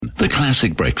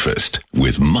Classic Breakfast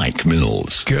with Mike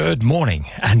Mills. Good morning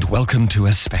and welcome to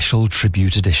a special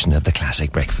tribute edition of the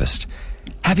Classic Breakfast.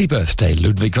 Happy birthday,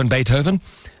 Ludwig van Beethoven,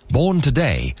 born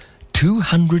today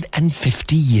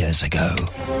 250 years ago.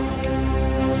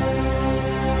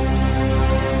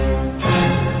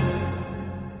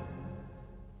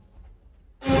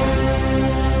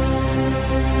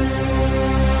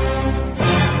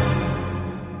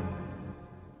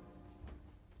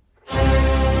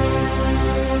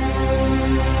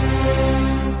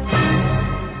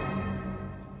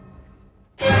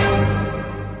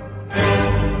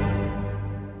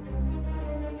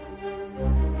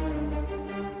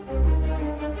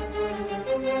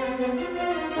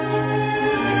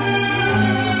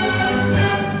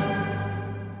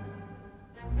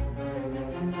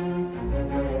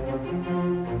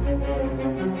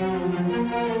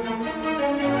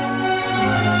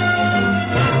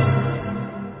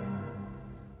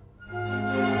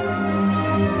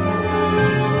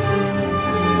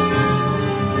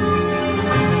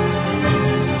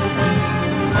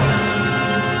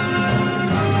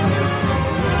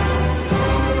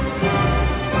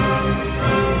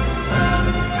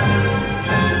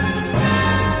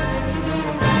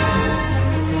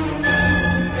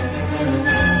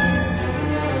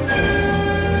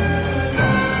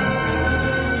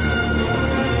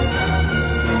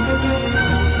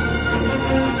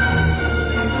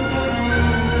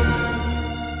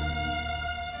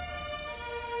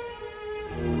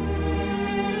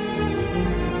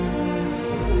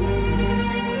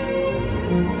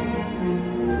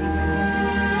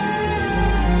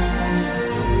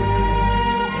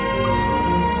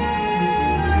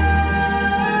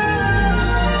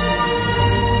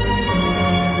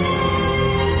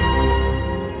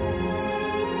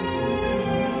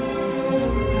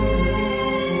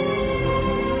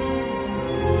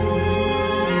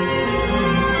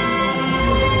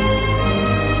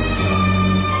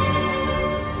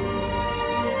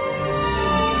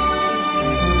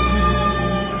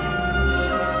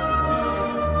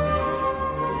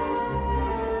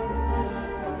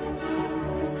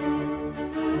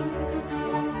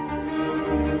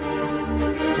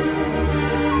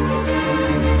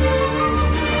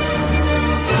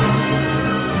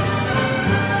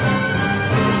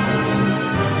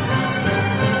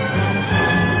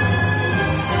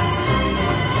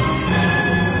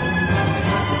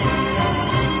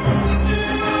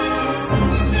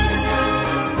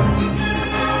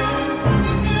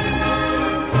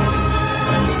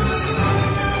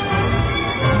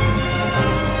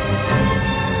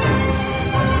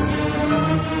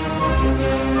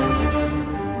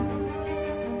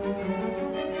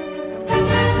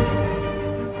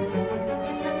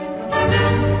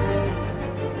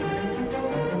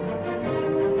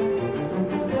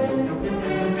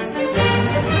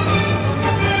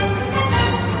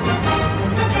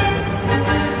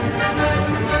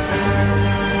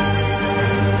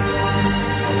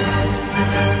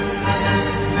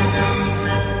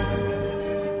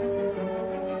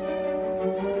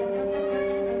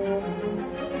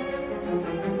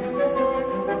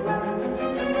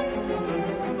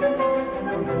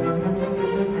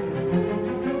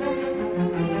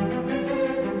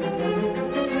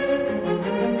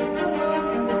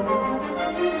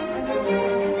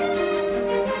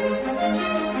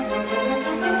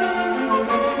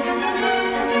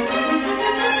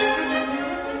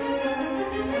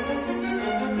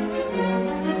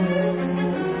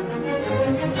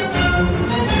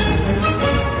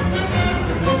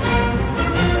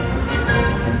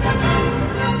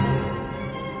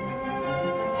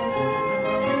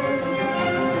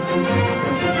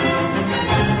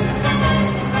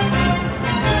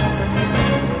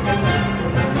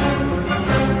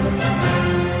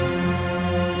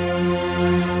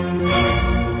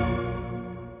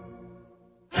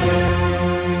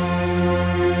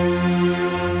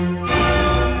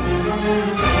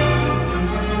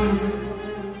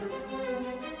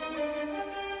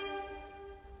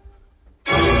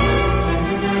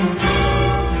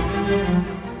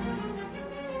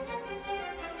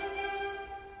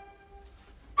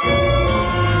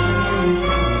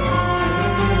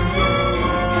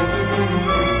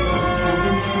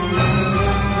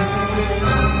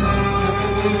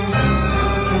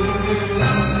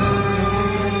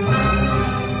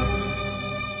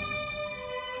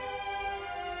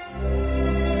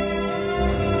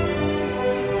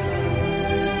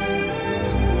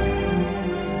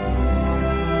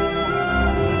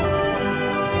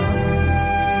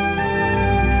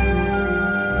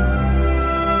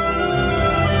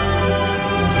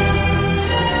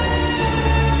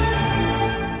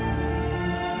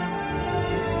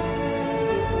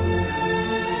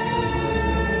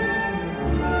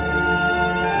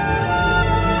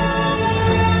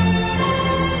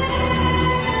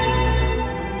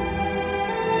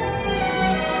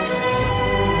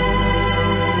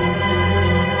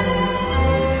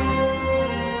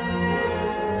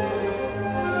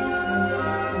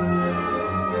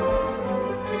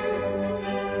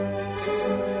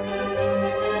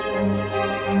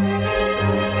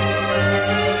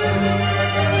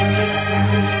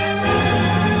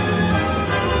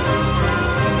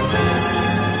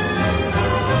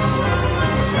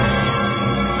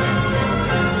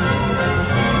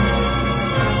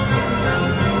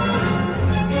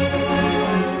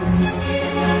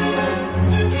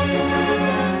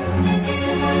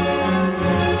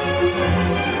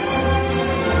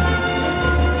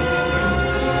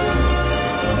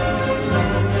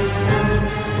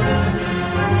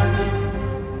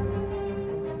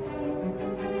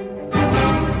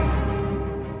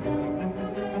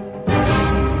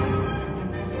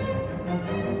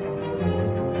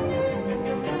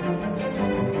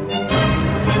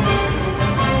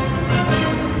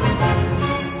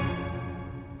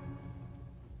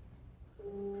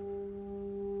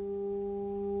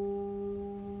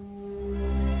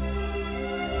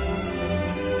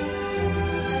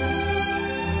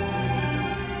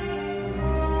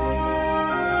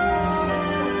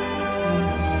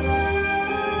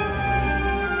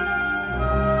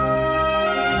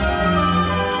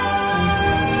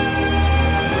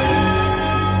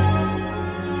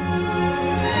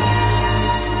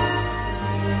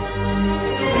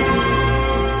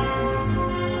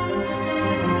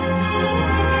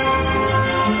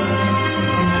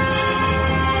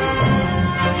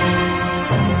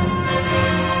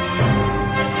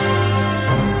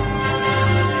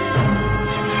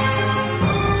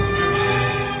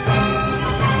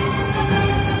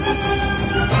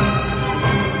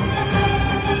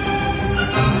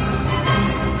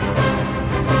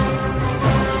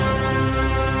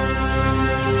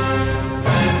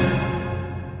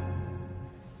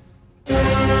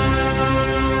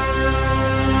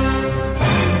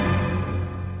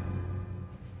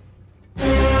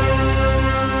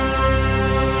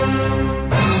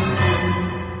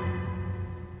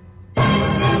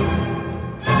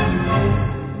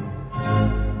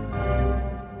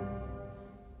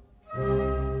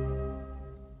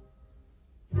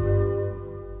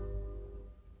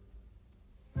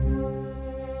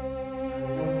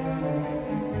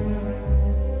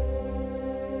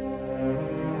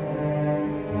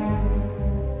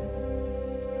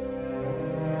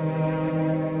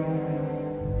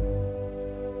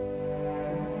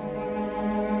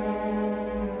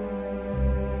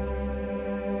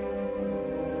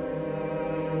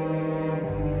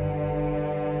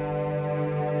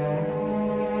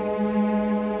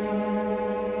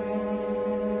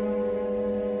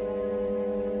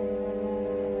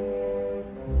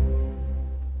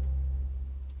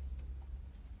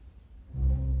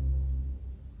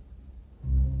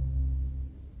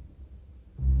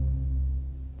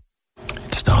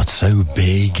 Starts so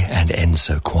big and ends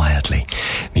so quietly.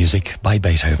 Music by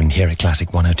Beethoven here at Classic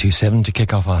 102.7 to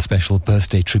kick off our special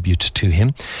birthday tribute to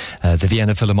him. The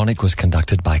Vienna Philharmonic was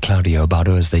conducted by Claudio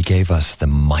Abbado as they gave us the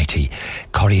mighty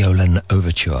Coriolan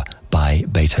Overture by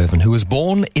Beethoven, who was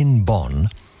born in Bonn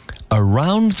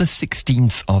around the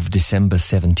 16th of December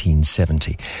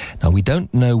 1770. Now, we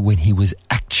don't know when he was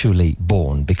actually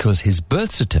born because his birth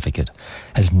certificate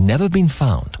has never been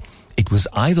found. It was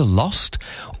either lost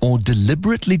or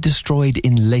deliberately destroyed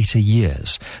in later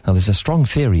years. Now, there's a strong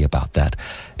theory about that.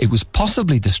 It was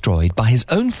possibly destroyed by his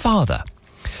own father,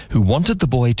 who wanted the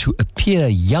boy to appear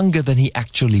younger than he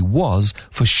actually was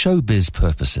for showbiz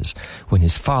purposes, when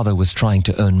his father was trying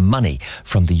to earn money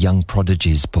from the young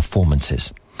prodigy's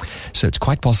performances. So it's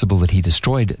quite possible that he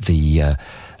destroyed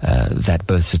that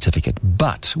birth certificate.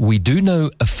 But we do know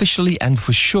officially and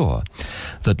for sure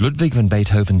that Ludwig van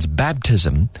Beethoven's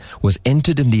baptism was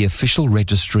entered in the official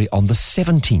registry on the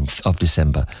 17th of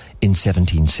December in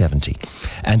 1770.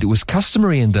 And it was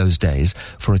customary in those days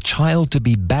for a child to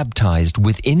be baptized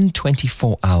within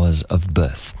 24 hours of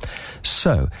birth.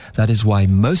 So that is why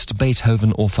most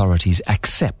Beethoven authorities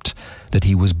accept that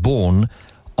he was born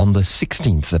on the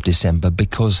 16th of December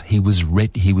because he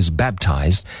was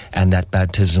baptized, and that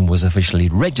baptism was officially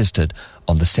registered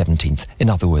on the 17th, in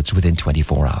other words, within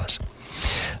 24 hours.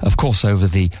 Of course, over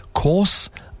the course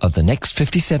of the next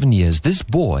 57 years, this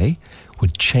boy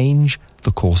would change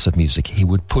the course of music. He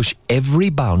would push every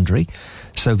boundary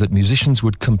so that musicians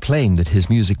would complain that his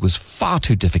music was far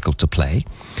too difficult to play,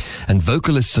 and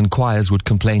vocalists and choirs would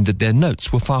complain that their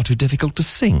notes were far too difficult to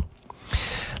sing.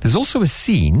 There's also a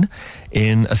scene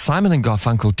in a Simon and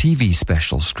Garfunkel TV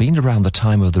special screened around the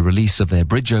time of the release of their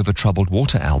Bridge Over Troubled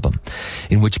Water album,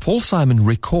 in which Paul Simon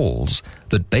recalls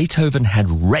that Beethoven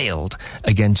had railed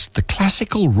against the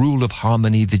classical rule of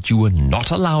harmony that you were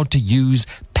not allowed to use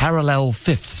parallel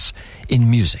fifths in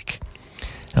music.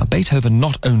 Now, Beethoven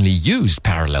not only used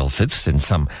parallel fifths in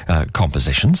some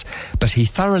compositions, but he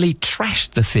thoroughly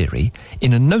trashed the theory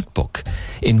in a notebook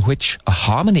in which a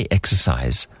harmony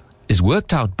exercise is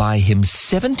worked out by him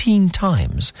 17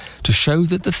 times to show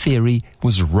that the theory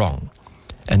was wrong.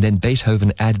 And then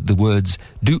Beethoven added the words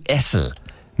 "du Essel,"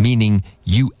 meaning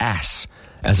 "you ass,"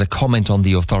 as a comment on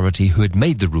the authority who had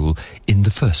made the rule in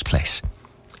the first place.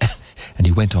 And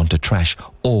he went on to trash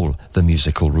all the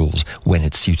musical rules when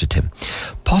it suited him.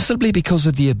 Possibly because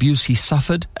of the abuse he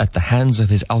suffered at the hands of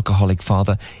his alcoholic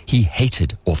father, he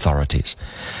hated authorities.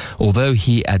 Although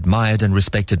he admired and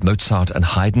respected Mozart and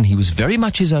Haydn, he was very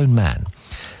much his own man.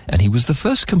 And he was the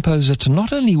first composer to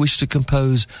not only wish to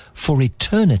compose for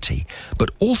eternity, but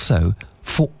also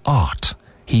for art.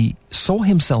 He saw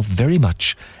himself very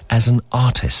much as an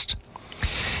artist.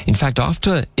 In fact,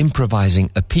 after improvising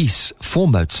a piece for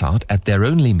Mozart at their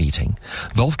only meeting,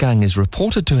 Wolfgang is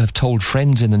reported to have told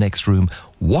friends in the next room,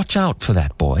 "Watch out for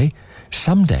that boy.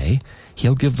 Someday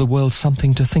he'll give the world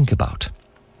something to think about."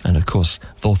 And of course,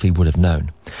 Wolfi would have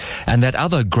known. And that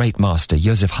other great master,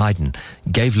 Joseph Haydn,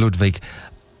 gave Ludwig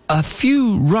a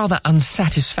few rather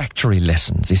unsatisfactory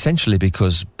lessons, essentially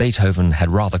because Beethoven had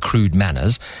rather crude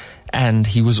manners, and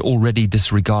he was already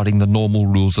disregarding the normal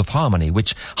rules of harmony,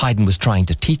 which Haydn was trying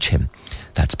to teach him.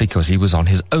 That's because he was on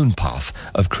his own path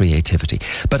of creativity.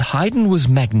 But Haydn was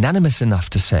magnanimous enough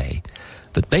to say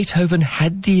that Beethoven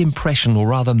had the impression, or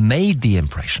rather made the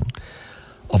impression,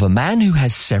 of a man who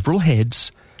has several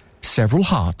heads, several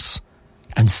hearts,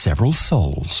 and several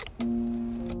souls.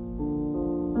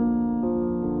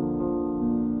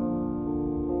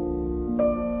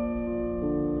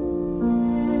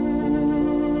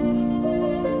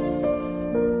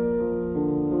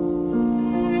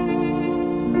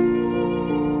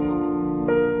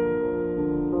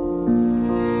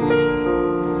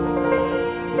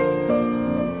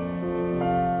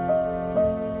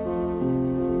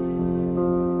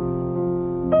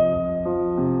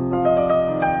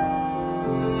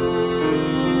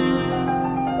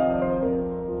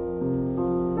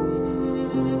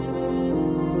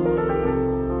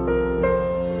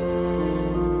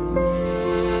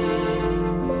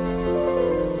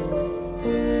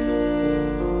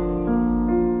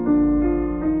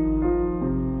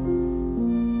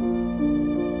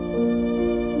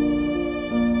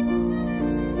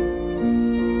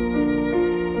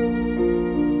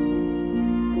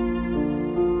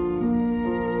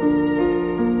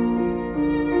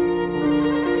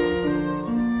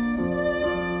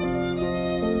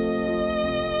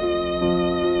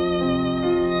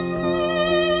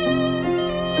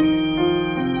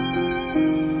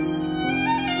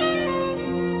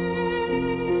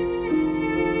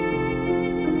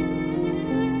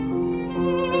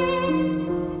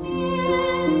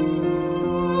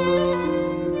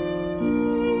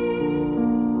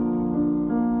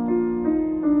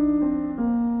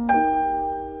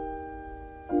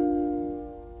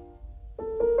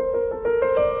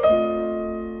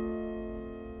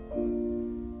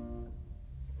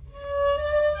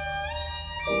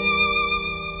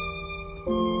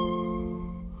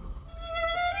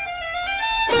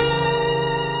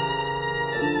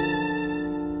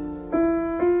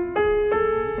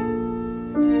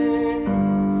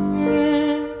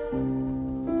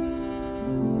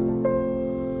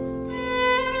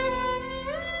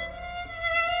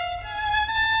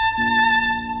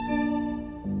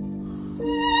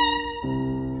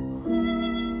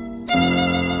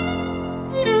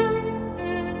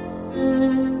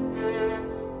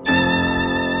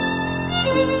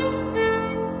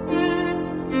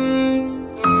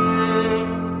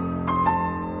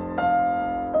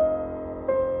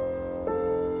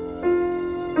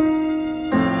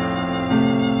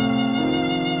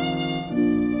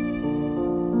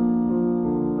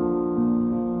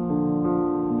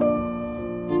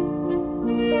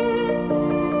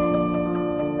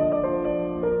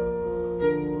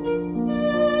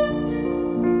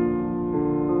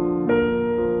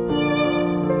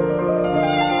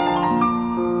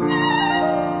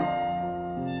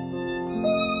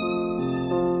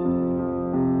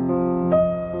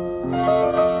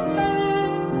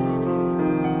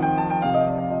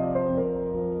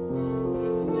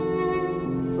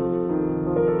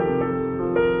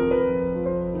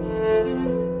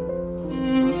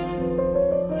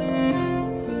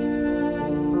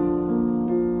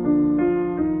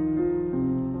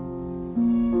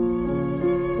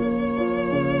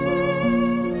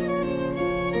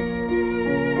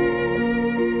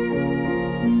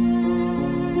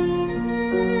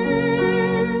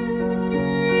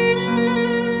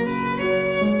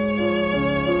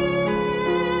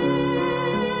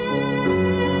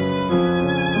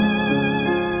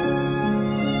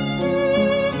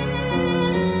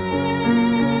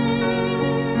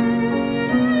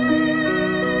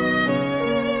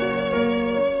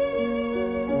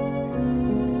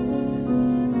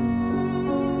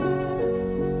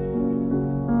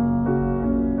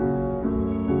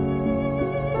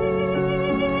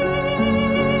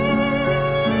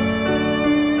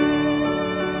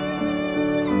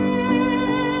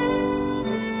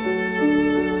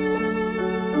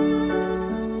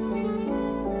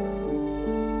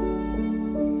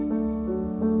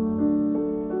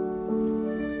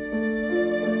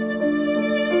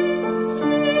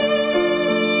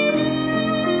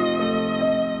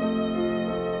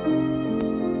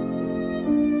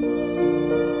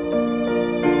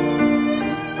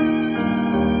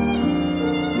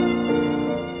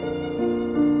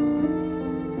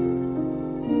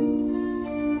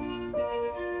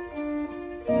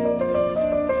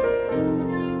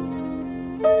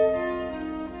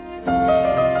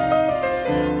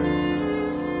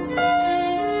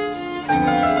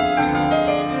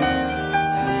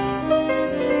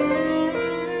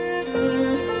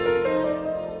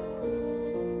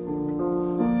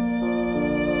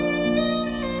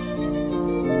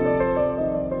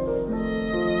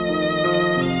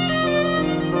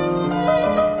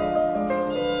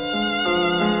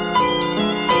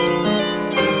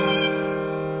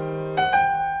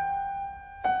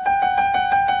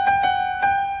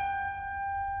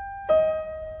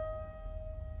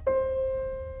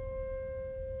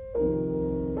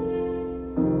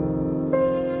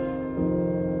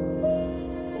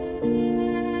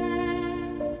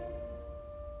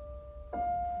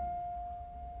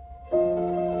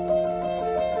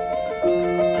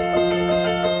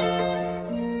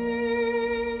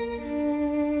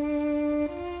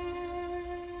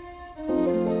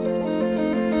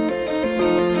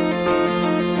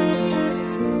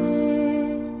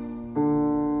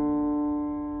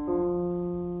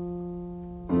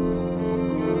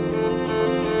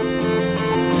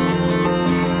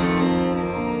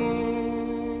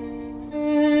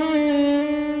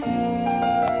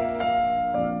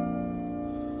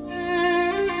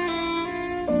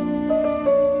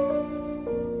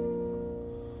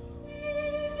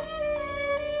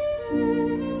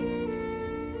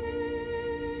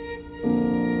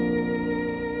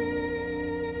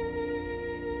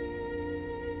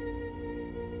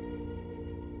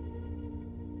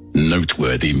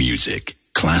 Noteworthy music.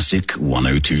 Classic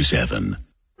 1027.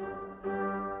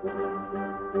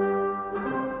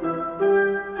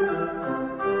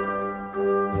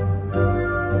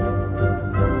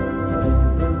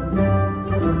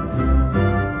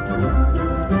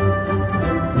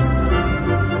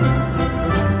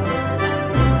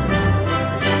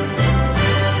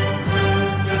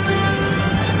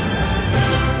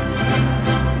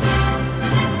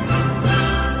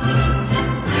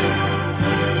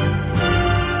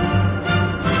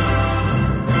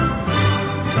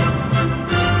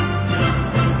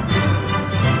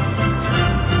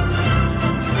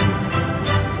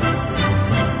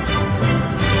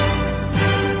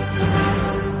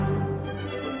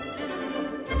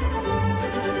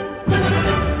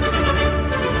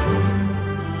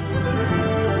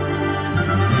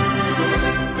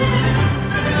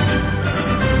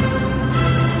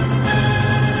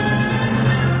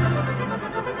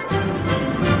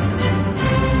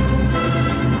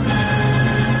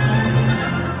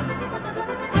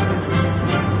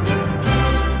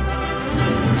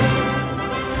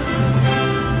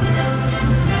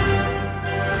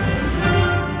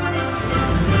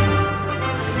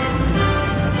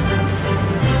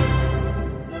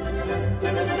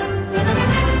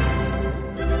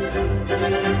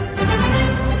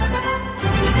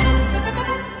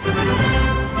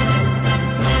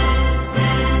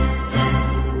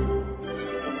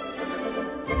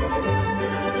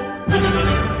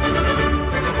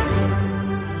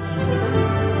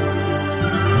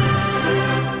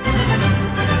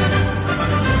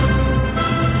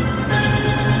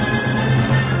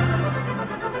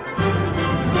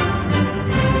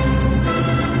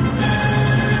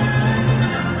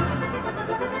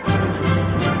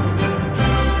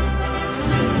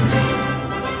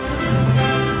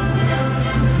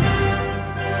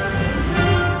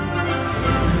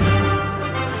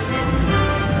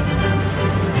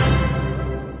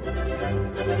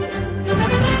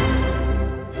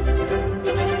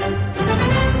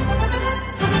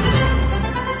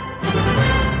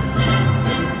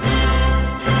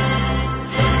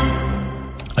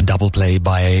 Double play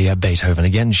by Beethoven,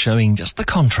 again showing just the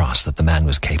contrast that the man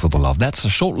was capable of. That's a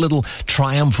short little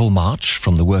triumphal march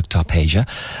from the worked Arpegia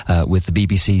with the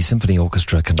BBC Symphony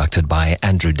Orchestra conducted by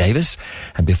Andrew Davis.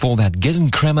 And before that,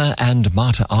 Gidon Kremer and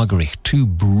Marta Argerich, two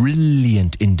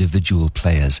brilliant individual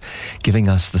players, giving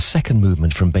us the second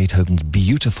movement from Beethoven's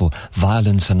beautiful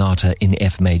violin sonata in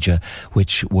F major,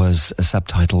 which was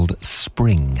subtitled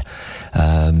Spring.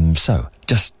 So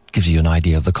just gives you an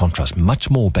idea of the contrast. Much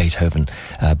more Beethoven,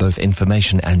 both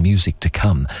information and music to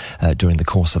come during the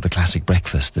course of the Classic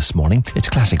Breakfast this morning. It's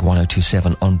Classic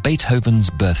 1027 on Beethoven's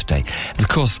birthday. And of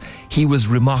course, he was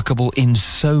remarkable in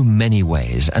so many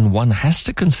ways, and one has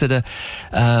to consider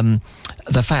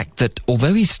the fact that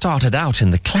although he started out in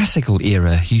the classical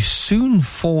era, he soon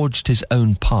forged his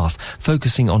own path,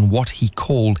 focusing on what he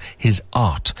called his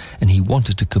art, and he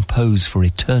wanted to compose for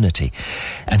eternity.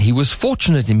 And he was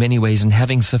fortunate in many ways in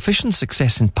having sufficient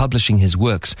success in publishing his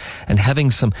works and having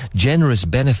some generous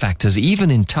benefactors, even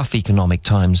in tough economic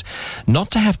times, not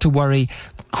to have to worry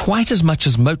quite as much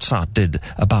as Mozart did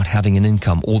about having an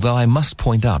income, although I must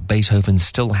point out Beethoven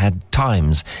still had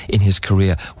times in his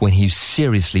career when he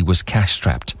seriously was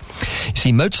cash-strapped. You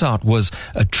see, Mozart was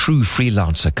a true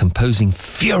freelancer, composing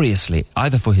furiously,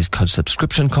 either for his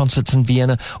subscription concerts in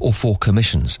Vienna or for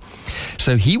commissions.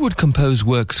 So he would compose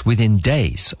works within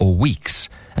days or weeks,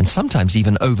 and sometimes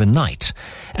even overnight.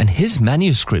 And his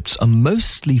manuscripts are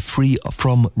mostly free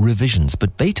from revisions.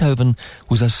 But Beethoven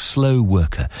was a slow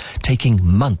worker, taking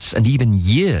months and even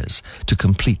years to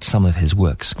complete some of his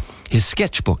works. His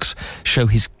sketchbooks show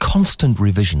his constant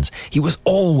revisions. He was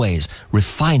always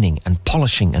refining and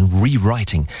polishing and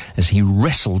rewriting as he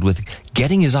wrestled with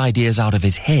getting his ideas out of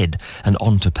his head and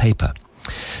onto paper.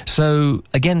 So,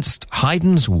 against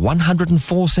Haydn's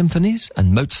 104 symphonies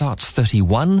and Mozart's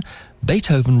 31,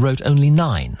 Beethoven wrote only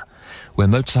 9. Where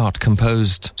Mozart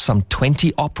composed some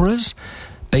 20 operas,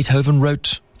 Beethoven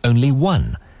wrote only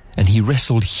 1. And he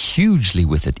wrestled hugely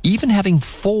with it, even having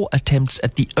 4 attempts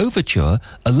at the overture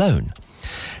alone.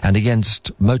 And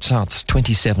against Mozart's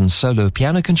 27 solo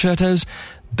piano concertos,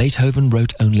 Beethoven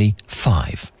wrote only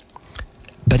 5.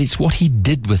 But it's what he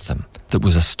did with them that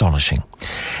was astonishing.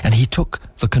 And he took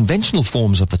the conventional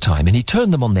forms of the time and he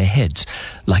turned them on their heads,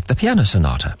 like the piano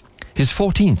sonata. His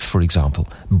 14th, for example,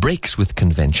 breaks with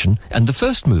convention, and the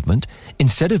first movement,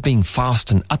 instead of being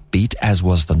fast and upbeat as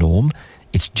was the norm,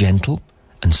 it's gentle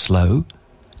and slow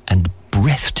and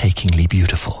breathtakingly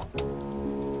beautiful.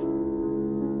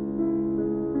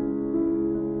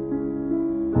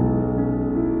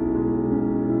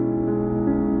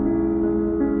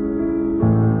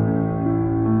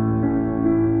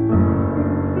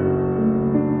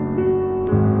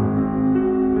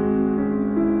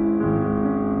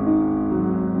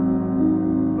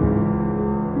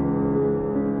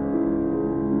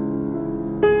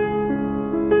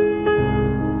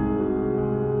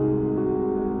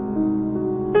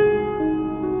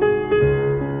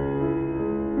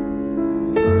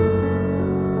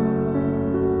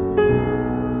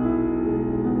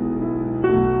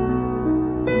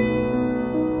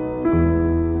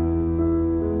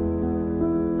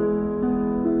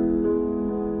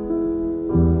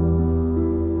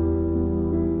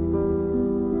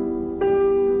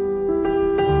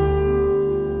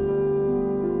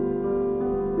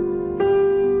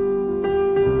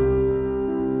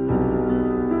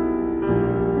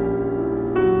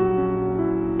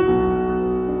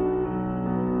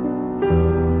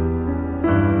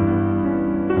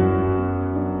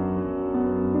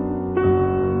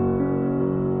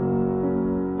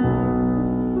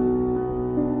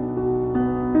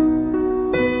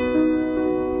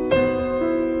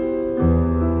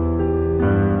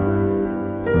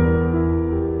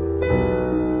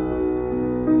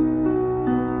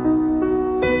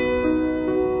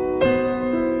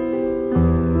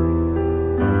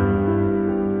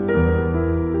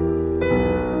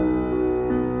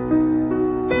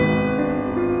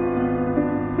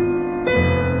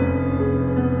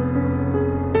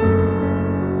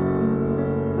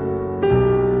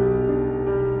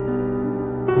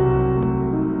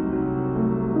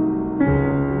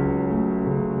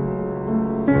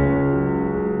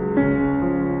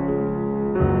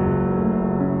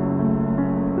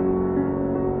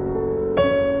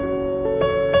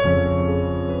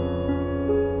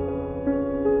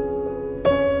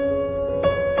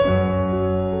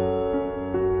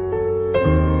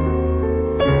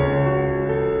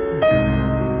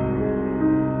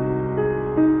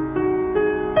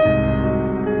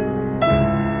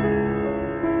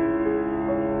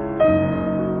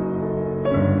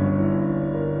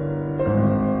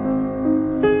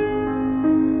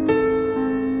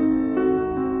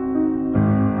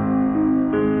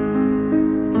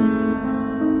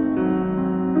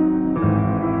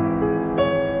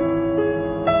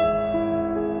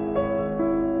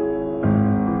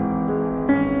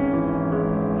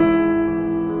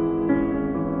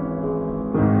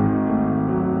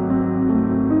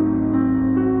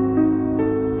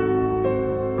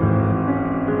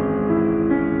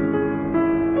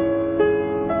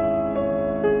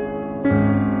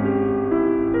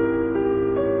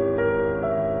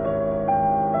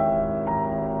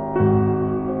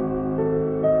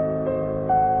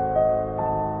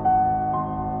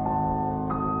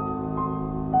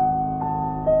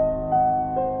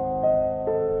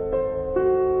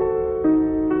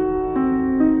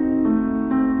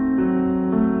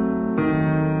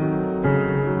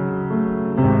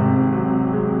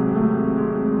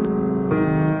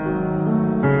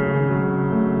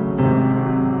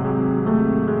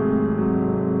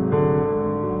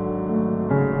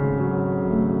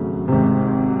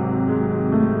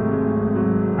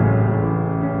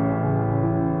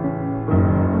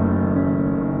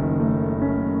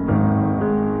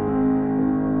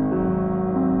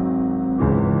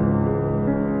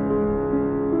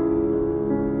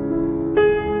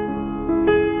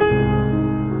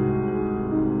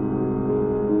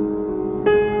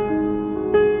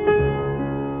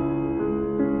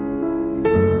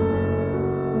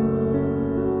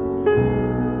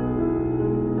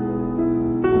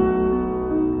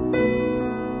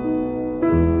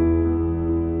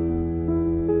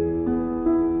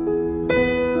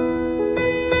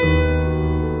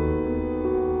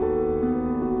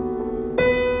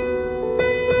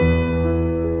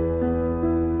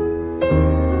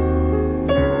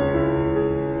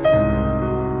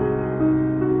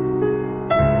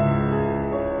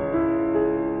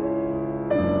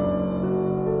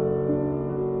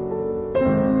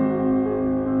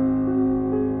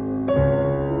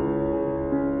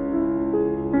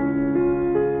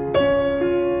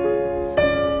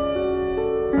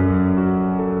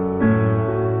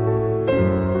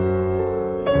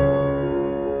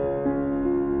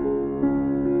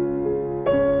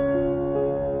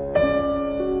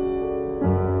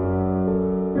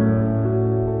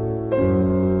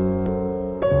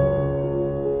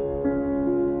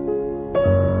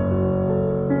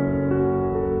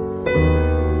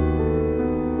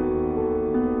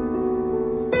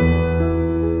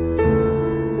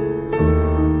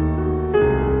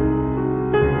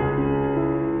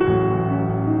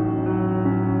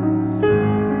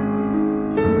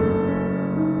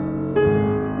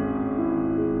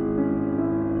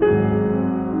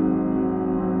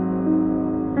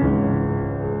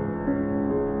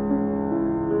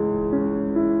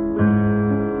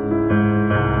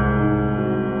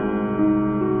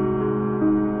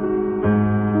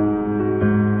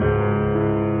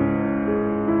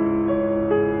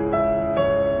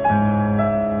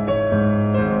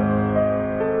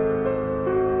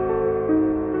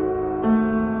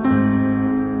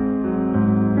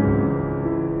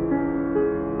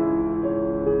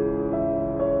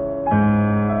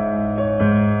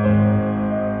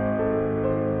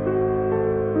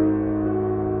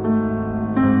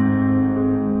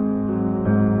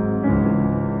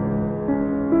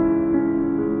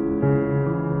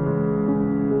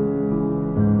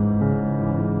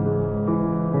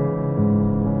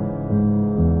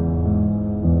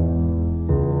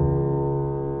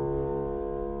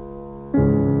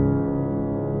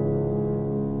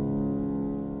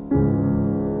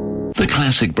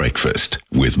 Classic Breakfast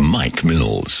with Mike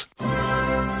Mills.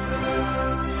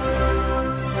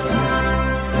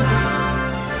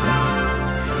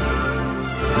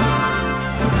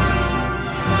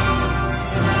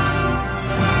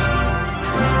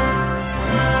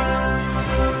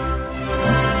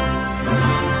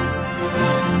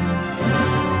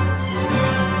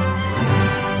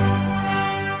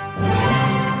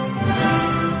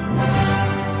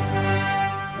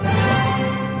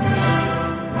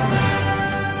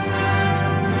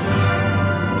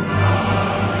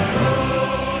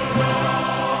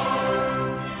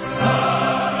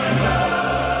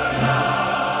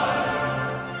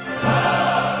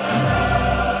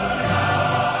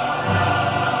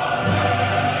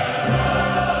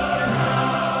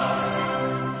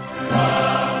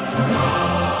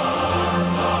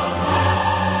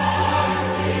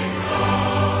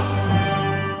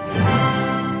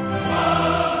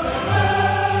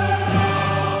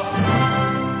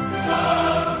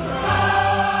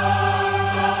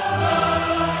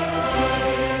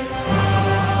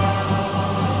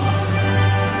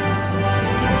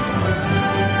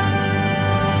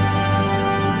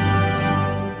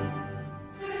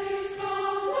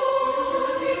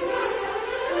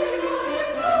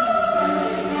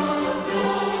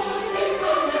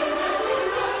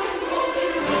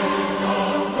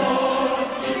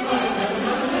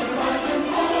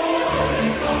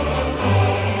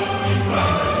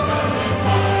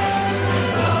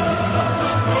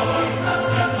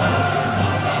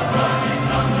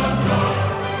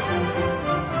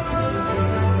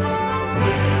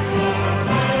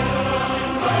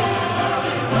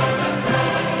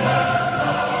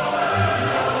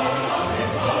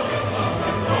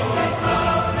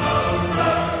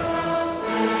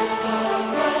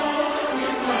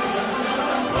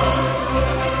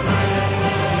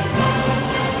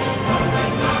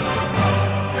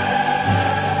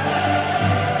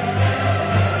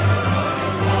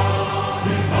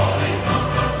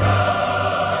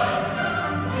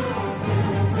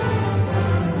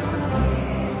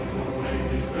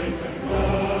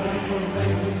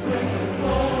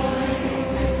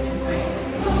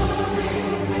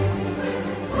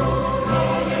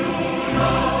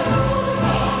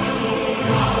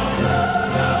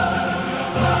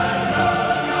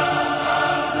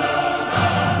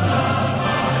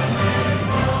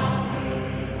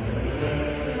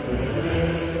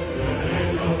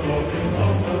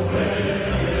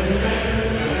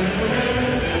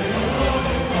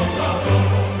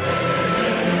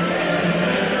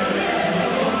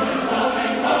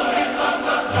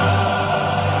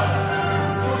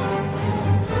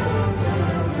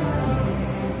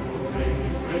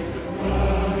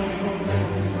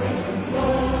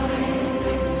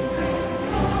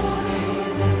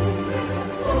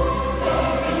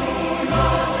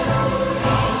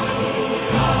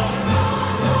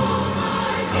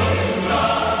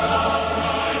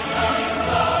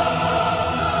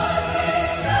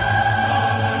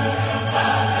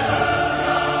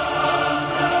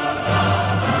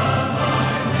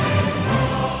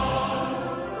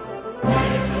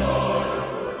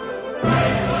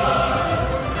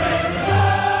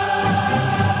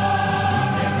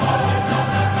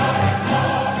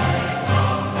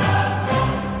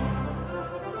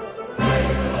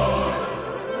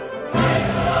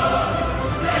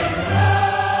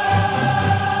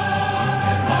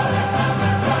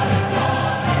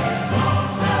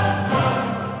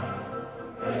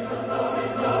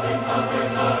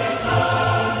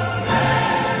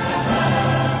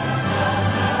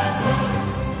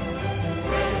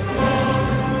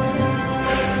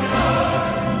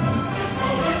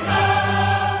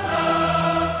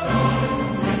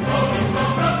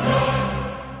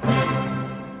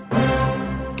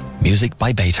 Music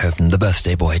by Beethoven, the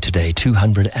birthday boy today,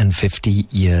 250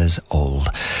 years old.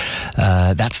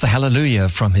 That's the Hallelujah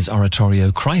from his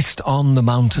oratorio, Christ on the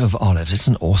Mount of Olives. It's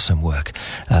an awesome work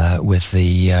with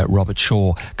the Robert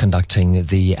Shaw conducting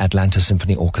the Atlanta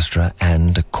Symphony Orchestra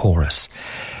and chorus.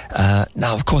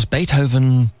 Now, of course,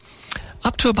 Beethoven,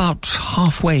 up to about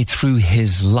halfway through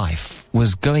his life,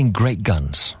 was going great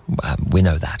guns. We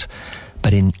know that.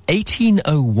 But in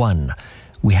 1801,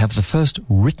 we have the first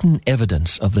written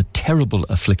evidence of the terrible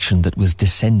affliction that was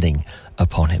descending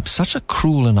upon him. Such a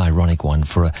cruel and ironic one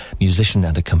for a musician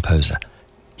and a composer.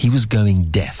 He was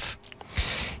going deaf.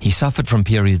 He suffered from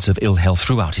periods of ill health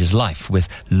throughout his life, with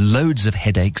loads of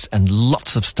headaches and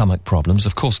lots of stomach problems.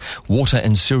 Of course, water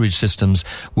and sewage systems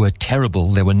were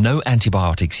terrible. There were no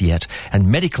antibiotics yet,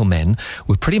 and medical men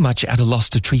were pretty much at a loss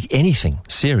to treat anything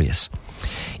serious.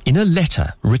 In a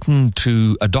letter written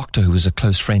to a doctor who was a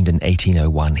close friend in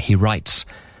 1801, he writes,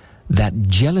 That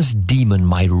jealous demon,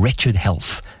 my wretched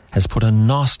health, has put a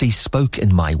nasty spoke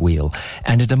in my wheel,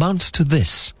 and it amounts to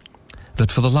this, that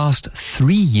for the last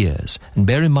 3 years, and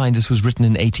bear in mind this was written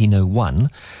in 1801,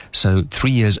 so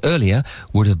 3 years earlier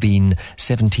would have been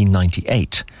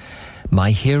 1798,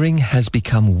 my hearing has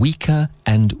become weaker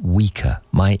and weaker.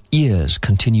 My ears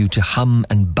continue to hum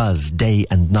and buzz day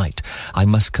and night. I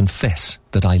must confess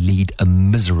that I lead a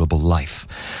miserable life.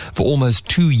 For almost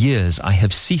 2 years, I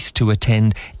have ceased to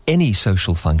attend any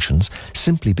social functions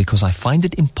simply because I find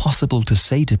it impossible to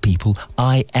say to people,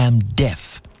 I am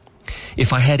deaf.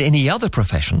 If I had any other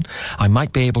profession, I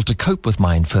might be able to cope with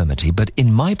my infirmity, but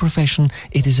in my profession,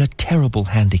 it is a terrible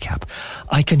handicap.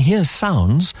 I can hear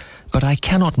sounds, but I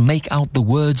cannot make out the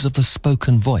words of the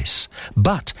spoken voice.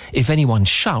 But if anyone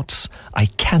shouts, I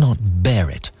cannot bear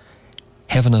it.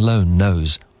 Heaven alone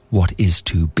knows what is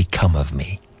to become of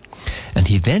me. And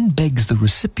he then begs the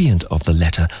recipient of the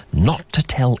letter not to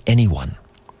tell anyone.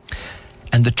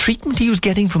 And the treatment he was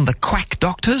getting from the quack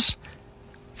doctors?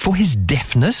 For his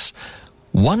deafness,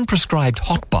 one prescribed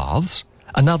hot baths,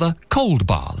 another cold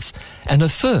baths, and a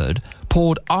third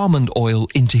poured almond oil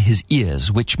into his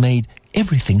ears, which made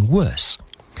everything worse.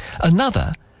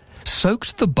 Another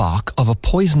soaked the bark of a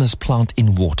poisonous plant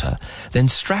in water, then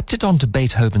strapped it onto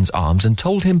Beethoven's arms and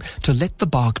told him to let the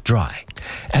bark dry.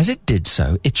 As it did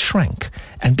so, it shrank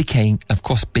and became, of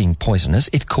course, being poisonous,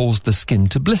 it caused the skin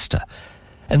to blister.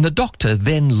 And the doctor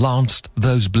then lanced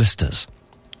those blisters.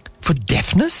 For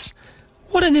deafness?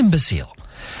 What an imbecile.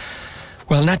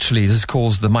 Well, naturally, this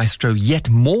caused the maestro yet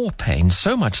more pain,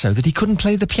 so much so that he couldn't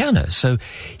play the piano. So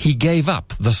he gave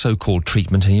up the so-called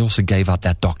treatment, and he also gave up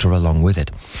that doctor along with it.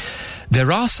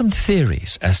 There are some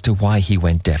theories as to why he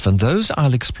went deaf, and those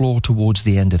I'll explore towards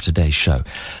the end of today's show.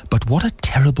 But what a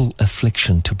terrible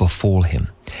affliction to befall him.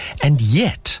 And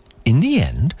yet, in the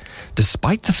end,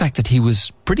 despite the fact that he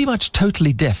was pretty much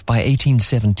totally deaf by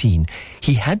 1817,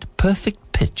 he had perfect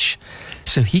pitch,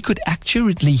 so he could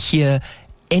accurately hear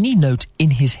any note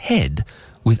in his head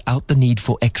without the need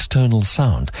for external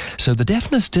sound. So the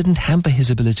deafness didn't hamper his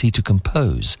ability to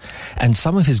compose, and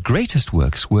some of his greatest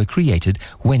works were created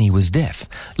when he was deaf,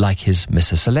 like his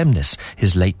Missa Solemnis,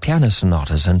 his late piano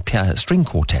sonatas and string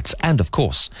quartets, and of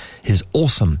course, his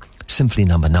awesome Symphony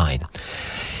No. 9.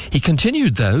 He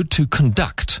continued, though, to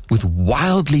conduct with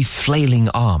wildly flailing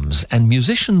arms, and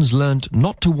musicians learnt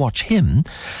not to watch him,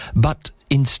 but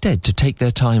instead to take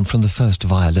their time from the first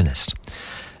violinist.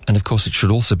 And of course, it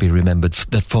should also be remembered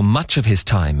that for much of his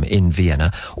time in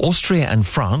Vienna, Austria and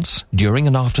France, during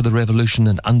and after the revolution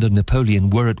and under Napoleon,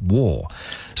 were at war.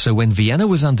 So when Vienna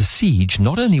was under siege,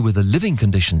 not only were the living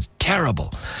conditions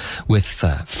terrible, with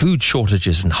food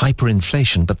shortages and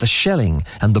hyperinflation, but the shelling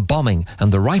and the bombing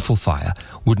and the rifle fire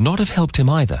would not have helped him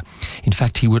either. In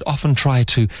fact, he would often try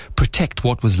to protect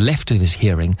what was left of his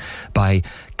hearing by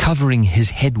covering his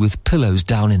head with pillows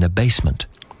down in a basement.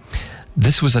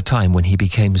 This was a time when he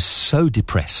became so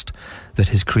depressed that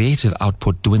his creative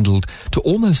output dwindled to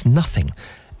almost nothing,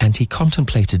 and he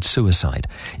contemplated suicide.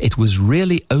 It was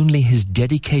really only his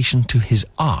dedication to his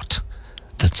art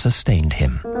that sustained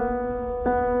him.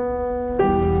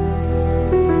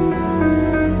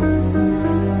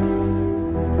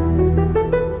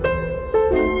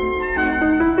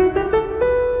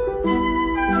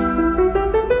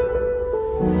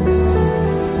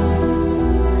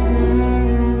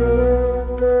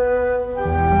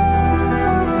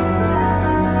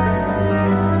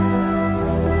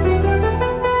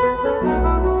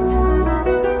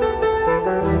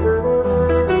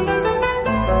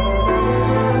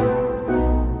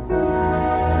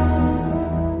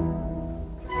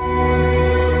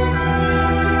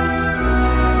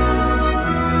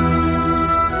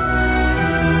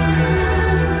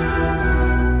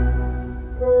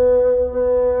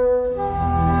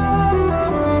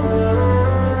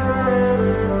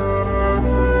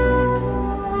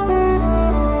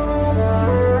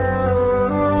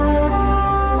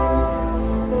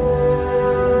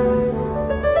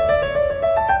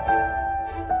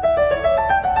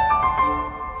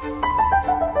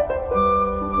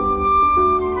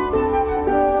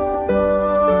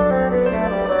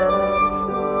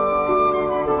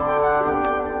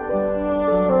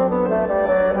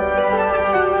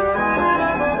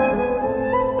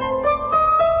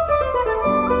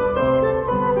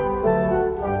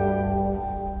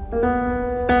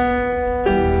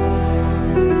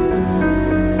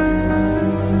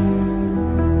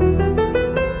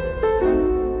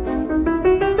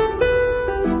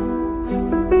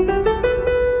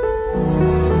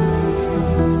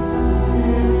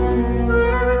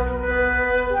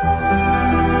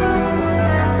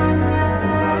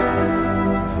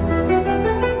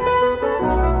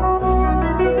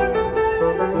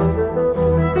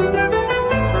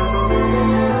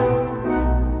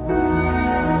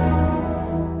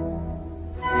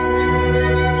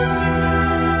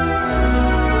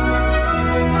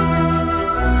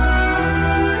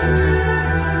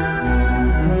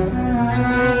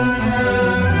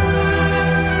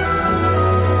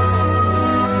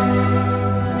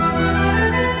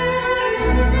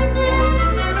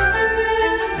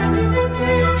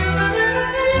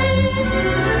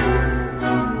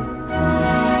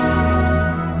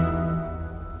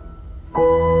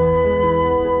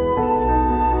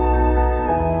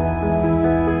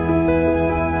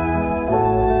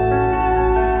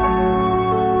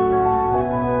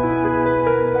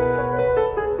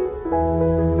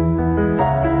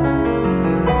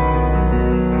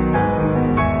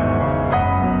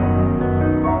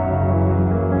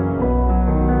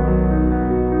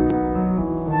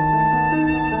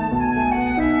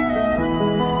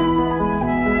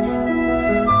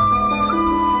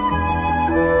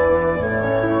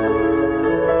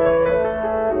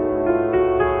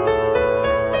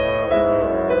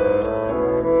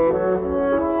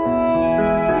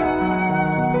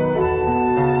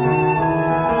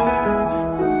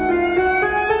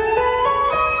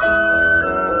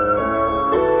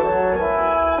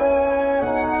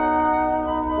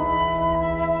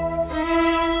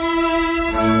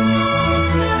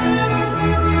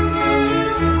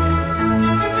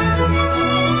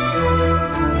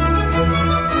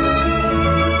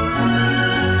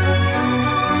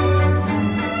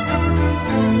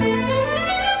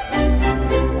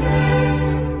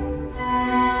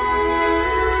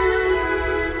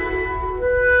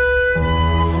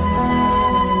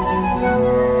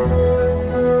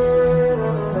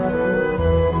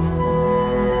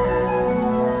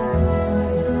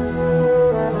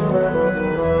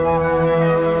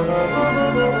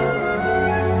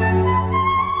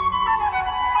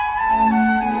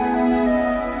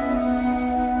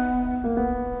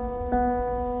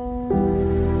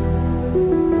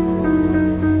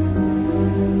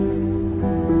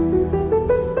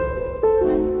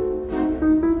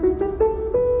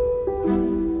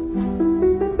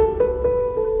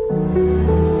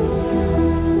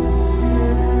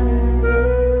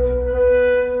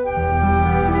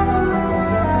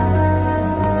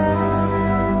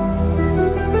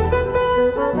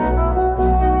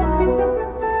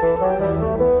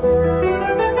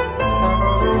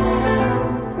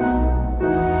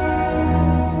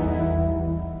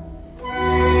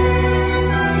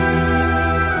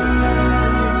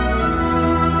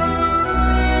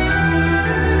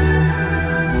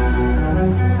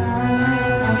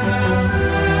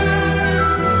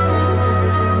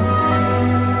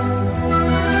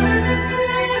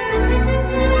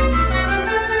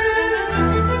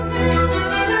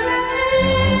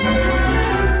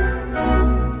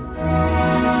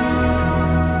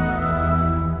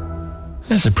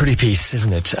 That's a pretty piece,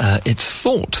 isn't it? It's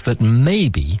thought that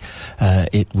maybe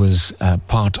it was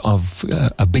part of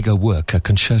a bigger work, a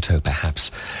concerto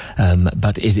perhaps,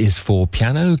 but it is for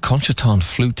piano, concertant,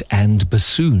 flute and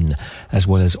bassoon, as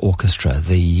well as orchestra.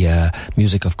 The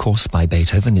music, of course, by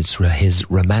Beethoven. It's his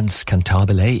Romance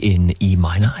Cantabile in E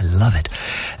minor. I love it.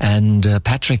 And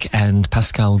Patrick and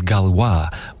Pascal Gallois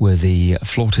were the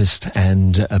flautist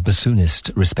and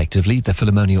bassoonist, respectively. The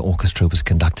Philharmonia Orchestra was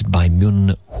conducted by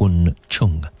Myun Hun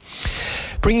Chung.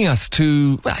 Bringing us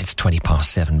to, well, it's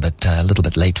 7:20, but a little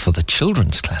bit late for the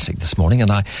children's classic this morning,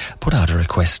 and I put out a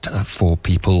request for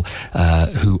people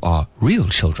who are real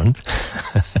children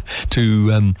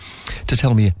to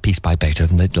tell me a piece by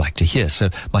Beethoven they'd like to hear. So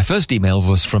my first email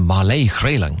was from Marley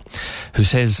Greling, who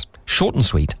says, short and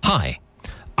sweet, Hi,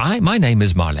 my name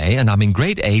is Marley, and I'm in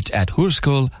grade 8 at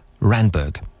Hoerskool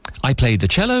Randburg. I played the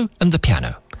cello and the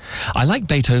piano. I like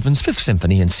Beethoven's Fifth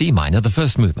Symphony in C minor, the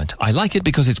first movement. I like it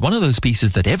because it's one of those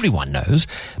pieces that everyone knows,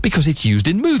 because it's used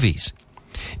in movies.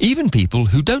 Even people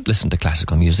who don't listen to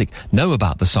classical music know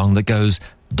about the song that goes,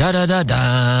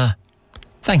 da-da-da-da.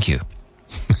 Thank you.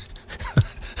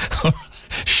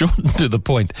 Short and to the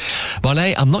point.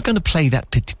 Marley, I'm not going to play that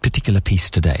particular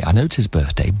piece today. I know it's his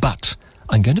birthday, but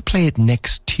I'm going to play it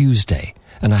next Tuesday.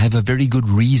 And I have a very good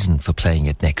reason for playing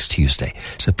it next Tuesday.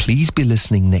 So please be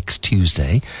listening next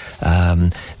Tuesday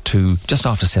to just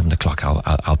after 7 o'clock.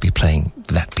 I'll be playing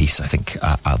that piece, I think,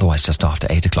 otherwise just after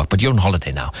 8 o'clock. But you're on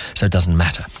holiday now, so it doesn't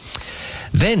matter.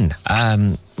 Then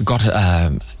we got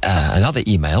another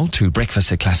email to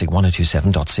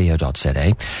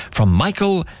breakfast@classic1027.co.za from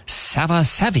Michael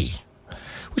Savasavi,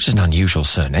 which is an unusual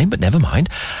surname, but never mind.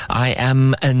 I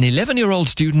am an 11-year-old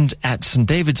student at St.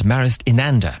 David's Marist in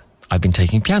Anda. I've been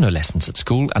taking piano lessons at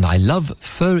school, and I love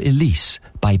Für Elise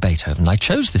by Beethoven. I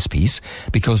chose this piece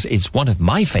because it's one of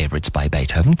my favorites by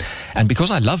Beethoven, and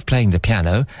because I love playing the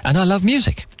piano and I love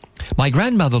music. My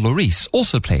grandmother Laurice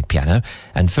also played piano,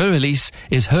 and Für Elise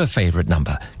is her favorite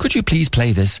number. Could you please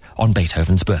play this on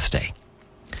Beethoven's birthday?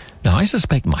 Now, I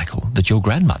suspect, Michael, that your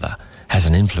grandmother has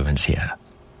an influence here,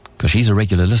 because she's a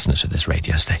regular listener to this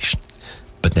radio station.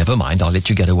 But never mind, I'll let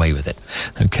you get away with it.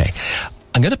 Okay.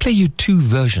 I'm going to play you two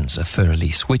versions of Für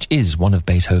Elise, which is one of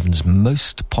Beethoven's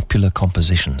most popular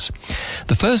compositions.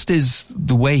 The first is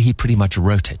the way he pretty much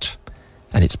wrote it,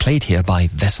 and it's played here by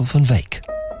Wessel van Wyk.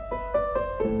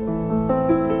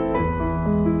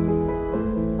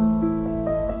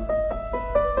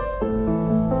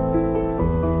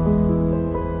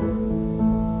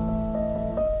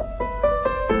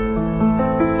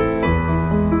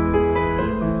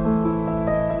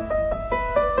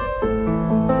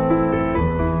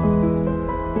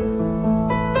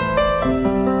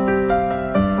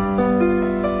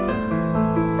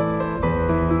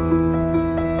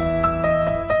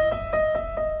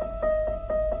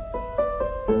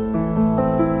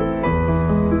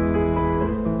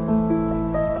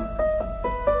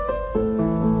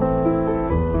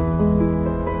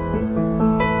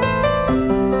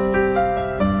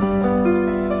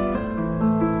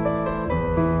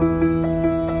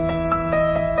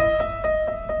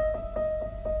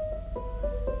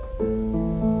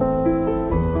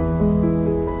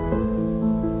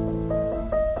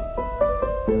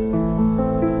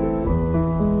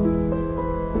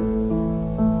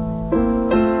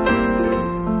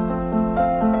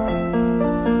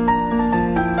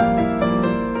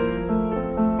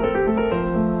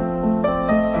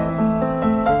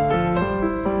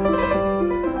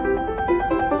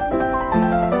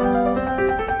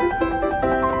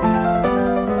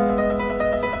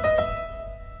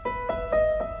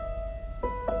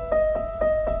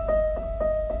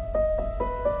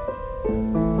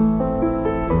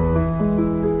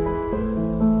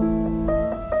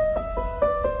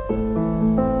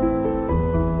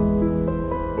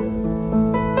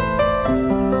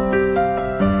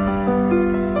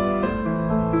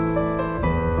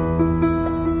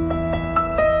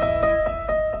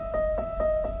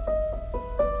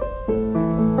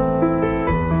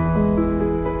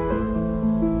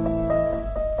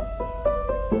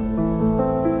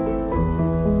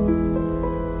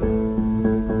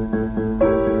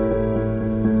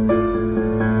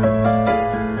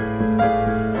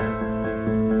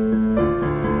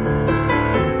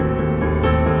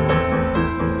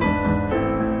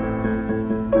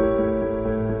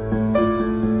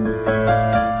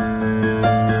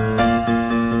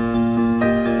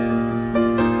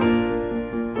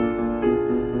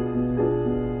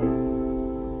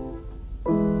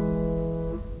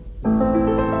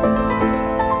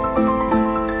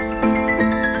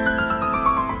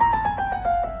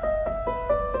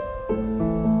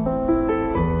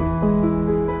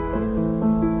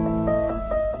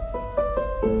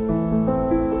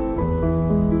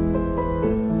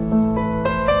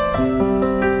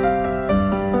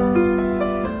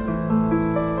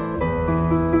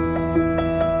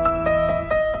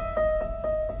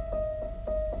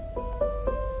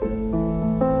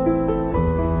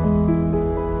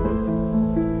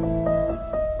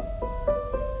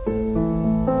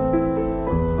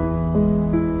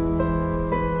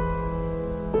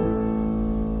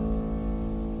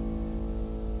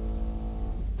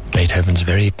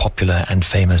 popular and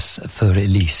famous Fur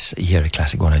Elise here at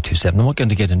Classic 102.7. I'm not going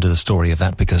to get into the story of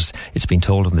that because it's been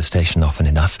told on the station often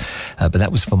enough, but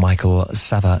that was for Michael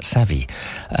Savi,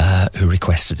 who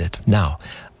requested it. Now,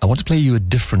 I want to play you a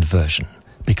different version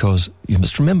because you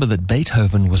must remember that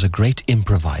Beethoven was a great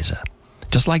improviser,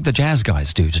 just like the jazz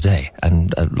guys do today,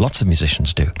 and lots of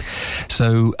musicians do.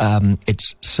 So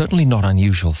it's certainly not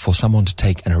unusual for someone to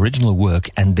take an original work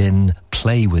and then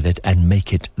play with it and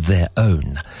make it their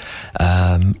own.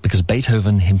 Because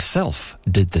Beethoven himself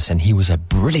did this, and he was a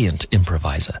brilliant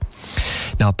improviser.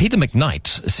 Now, Peter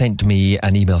McKnight sent me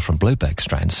an email from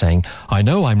Blobergstrand saying, I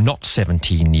know I'm not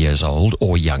 17 years old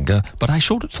or younger, but I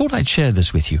thought I'd share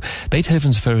this with you.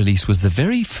 Beethoven's Fur Elise was the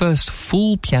very first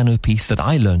full piano piece that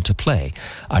I learned to play.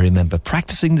 I remember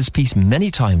practicing this piece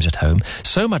many times at home,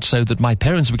 so much so that my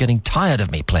parents were getting tired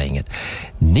of me playing it.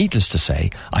 Needless to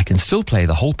say, I can still play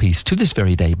the whole piece to this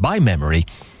very day by memory,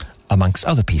 amongst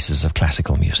other pieces of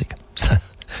classical music.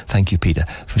 Thank you, Peter,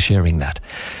 for sharing that.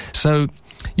 So,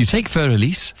 you take Fur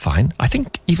Elise, fine. I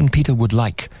think even Peter would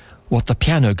like what the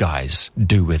piano guys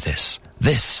do with this.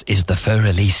 This is the Fur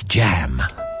Elise Jam.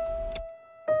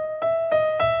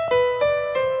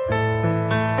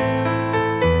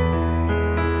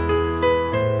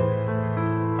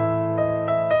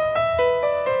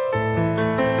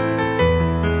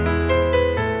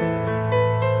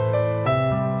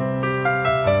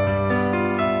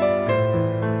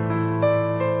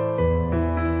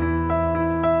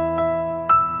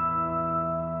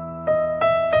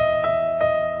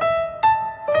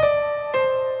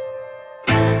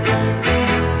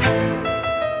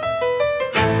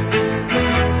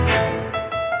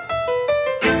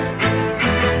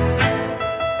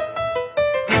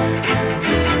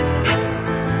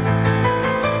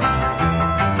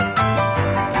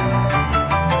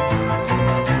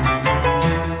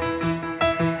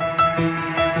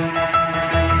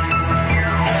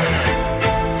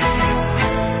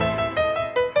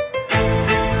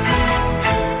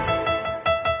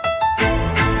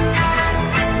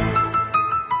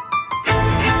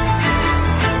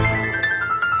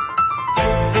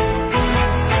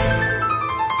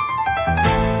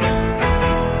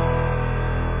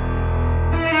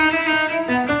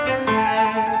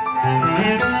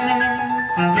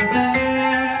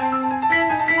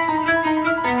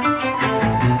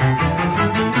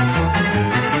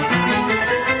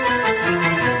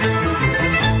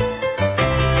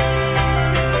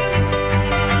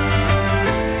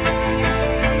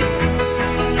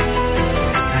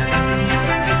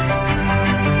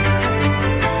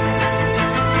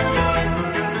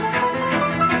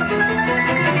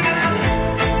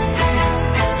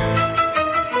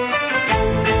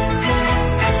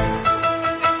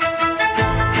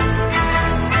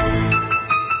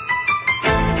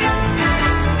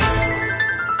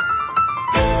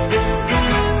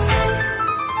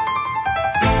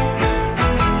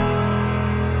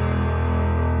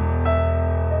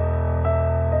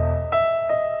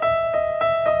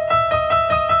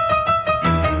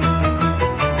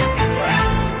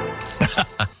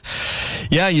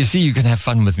 Yeah, you see, you can have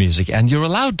fun with music, and you're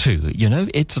allowed to, you know,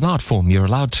 it's an art form. You're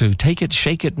allowed to take it,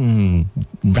 shake it, and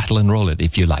rattle and roll it,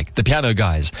 if you like. The piano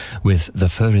guys with the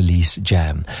Fur Elise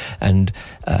Jam. And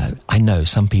I know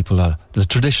some people the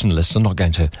traditionalists are not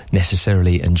going to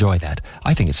necessarily enjoy that.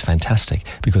 I think it's fantastic,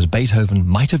 because Beethoven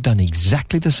might have done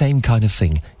exactly the same kind of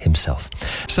thing himself.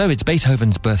 So it's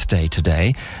Beethoven's birthday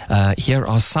today. Here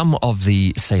are some of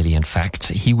the salient facts.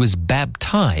 He was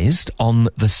baptized on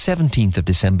the 17th of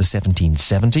December,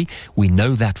 1770. We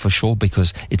know that for sure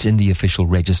because it's in the official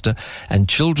register. And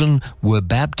children were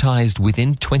baptized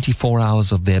within 24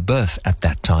 hours of their birth at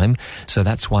that time. So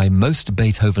that's why most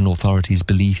Beethoven authorities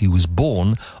believe he was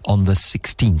born on the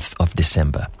 16th of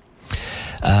December.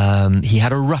 He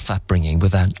had a rough upbringing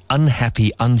with an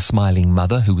unhappy, unsmiling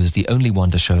mother who was the only one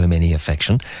to show him any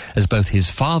affection, as both his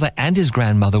father and his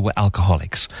grandmother were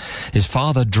alcoholics. His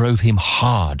father drove him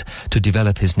hard to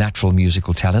develop his natural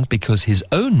musical talent because his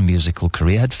own musical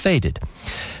career had faded.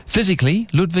 Physically,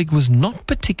 Ludwig was not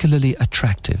particularly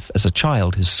attractive. As a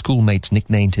child, his schoolmates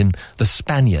nicknamed him the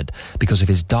Spaniard because of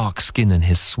his dark skin and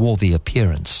his swarthy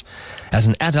appearance. As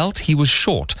an adult, he was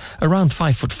short, around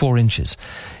 5'4".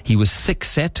 He was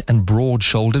thick-set and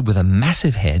broad-shouldered with a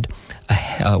massive head,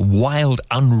 a wild,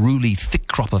 unruly, thick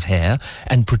crop of hair,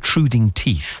 and protruding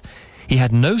teeth. He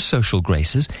had no social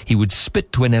graces. He would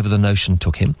spit whenever the notion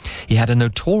took him. He had a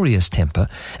notorious temper,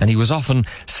 and he was often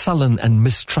sullen and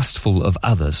mistrustful of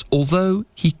others, although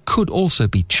he could also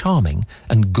be charming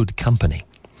and good company.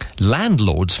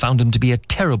 Landlords found him to be a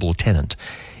terrible tenant.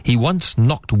 He once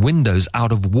knocked windows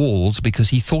out of walls because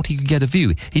he thought he could get a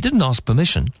view. He didn't ask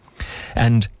permission.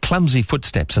 And clumsy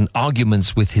footsteps and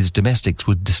arguments with his domestics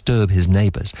would disturb his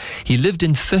neighbours. He lived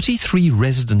in 33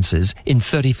 residences in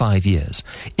 35 years,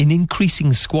 in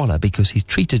increasing squalor because he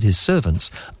treated his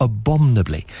servants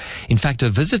abominably. In fact, a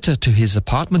visitor to his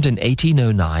apartment in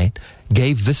 1809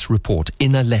 gave this report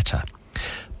in a letter.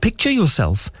 Picture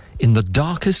yourself in the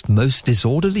darkest, most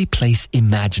disorderly place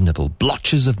imaginable.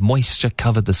 Blotches of moisture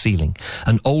covered the ceiling.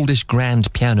 An oldish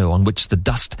grand piano on which the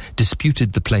dust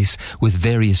disputed the place with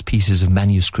various pieces of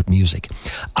manuscript music.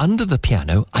 Under the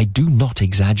piano, I do not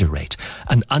exaggerate,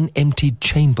 an unemptied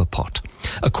chamber pot.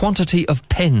 A quantity of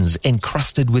pens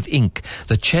encrusted with ink.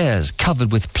 The chairs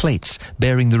covered with plates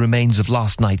bearing the remains of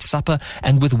last night's supper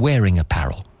and with wearing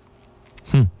apparel.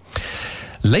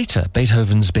 Later,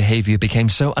 Beethoven's behavior became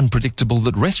so unpredictable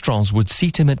that restaurants would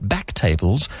seat him at back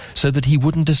tables so that he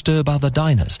wouldn't disturb other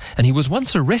diners. And he was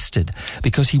once arrested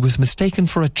because he was mistaken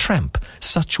for a tramp.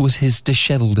 Such was his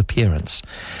disheveled appearance.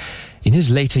 In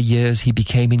his later years, he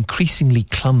became increasingly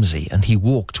clumsy and he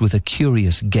walked with a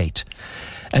curious gait.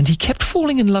 And he kept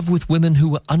falling in love with women who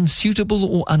were unsuitable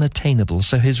or unattainable,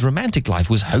 so his romantic life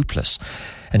was hopeless.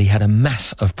 And he had a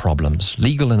mass of problems,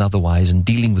 legal and otherwise, in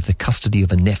dealing with the custody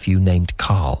of a nephew named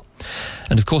Carl.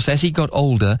 And of course, as he got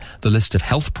older, the list of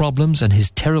health problems and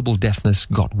his terrible deafness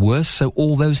got worse, so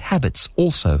all those habits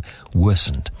also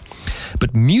worsened.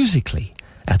 But musically,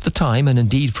 at the time, and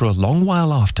indeed for a long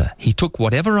while after, he took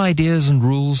whatever ideas and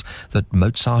rules that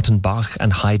Mozart and Bach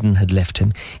and Haydn had left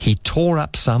him, he tore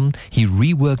up some, he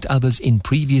reworked others in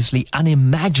previously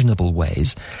unimaginable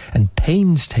ways, and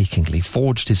painstakingly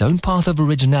forged his own path of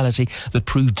originality that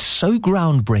proved so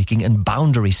groundbreaking and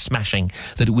boundary-smashing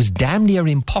that it was damn near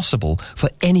impossible for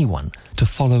anyone to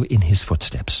follow in his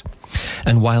footsteps.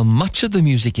 And while much of the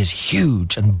music is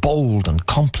huge and bold and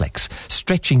complex,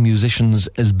 stretching musicians'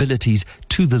 abilities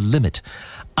to the limit,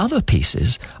 other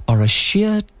pieces are a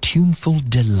sheer tuneful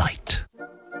delight.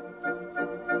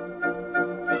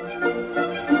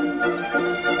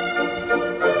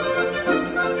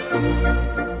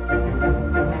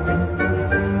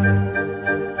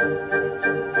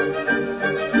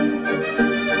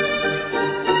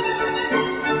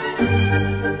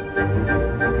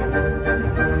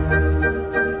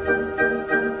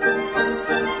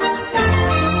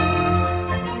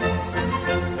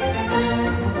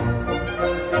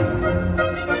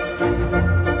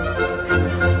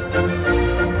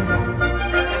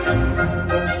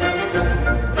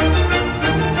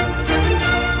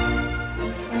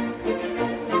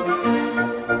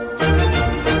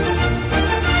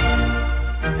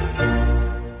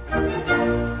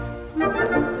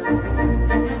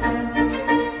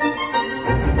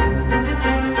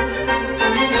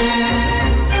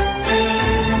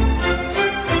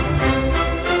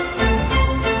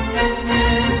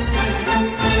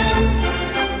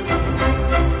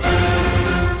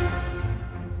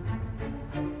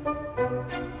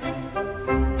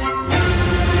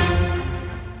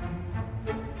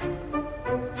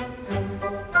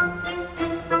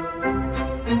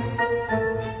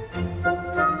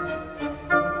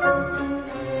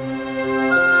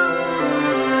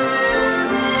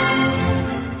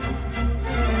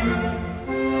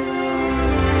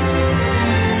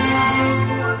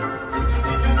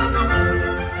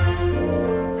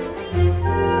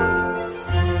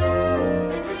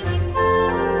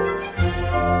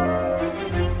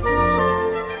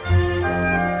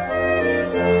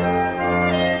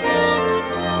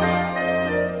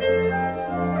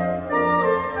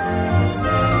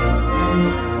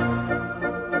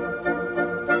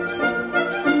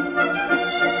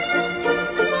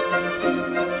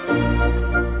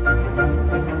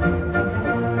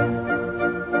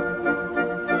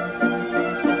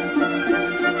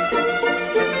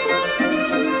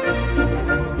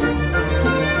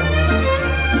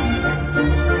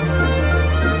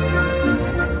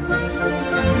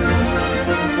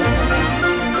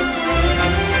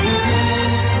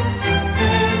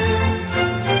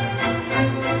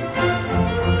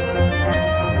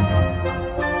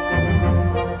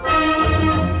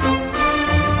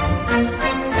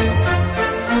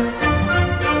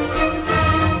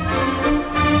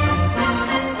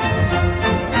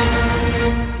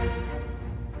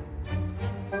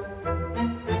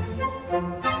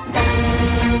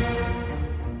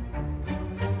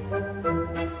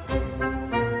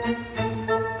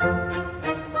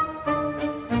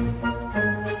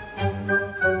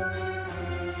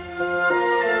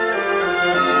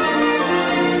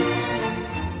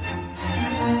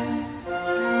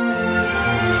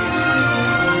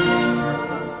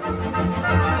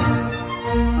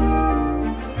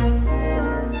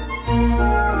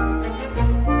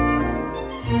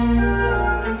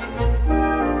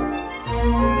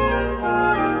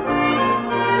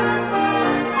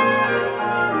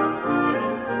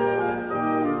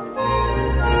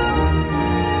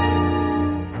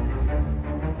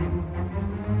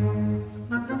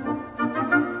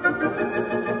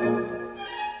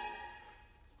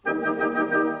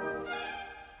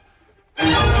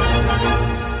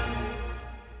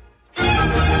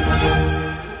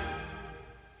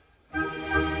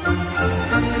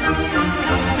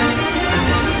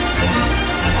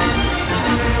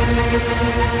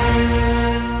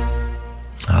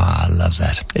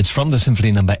 It's from the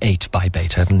Symphony No. 8 by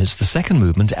Beethoven. It's the second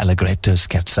movement, Allegretto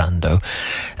scherzando.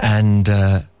 And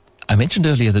I mentioned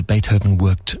earlier that Beethoven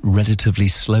worked relatively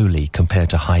slowly compared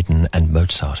to Haydn and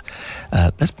Mozart.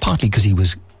 That's partly because he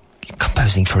was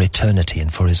composing for eternity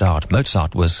and for his art.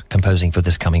 Mozart was composing for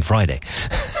this coming Friday.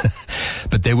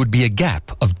 But there would be a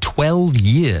gap of 12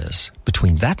 years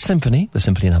between that symphony, the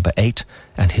Symphony No. 8,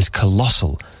 and his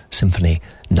colossal Symphony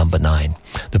No. 9.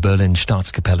 The Berlin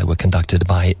Staatskapelle were conducted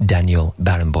by Daniel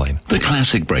Barenboim. The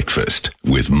Classic Breakfast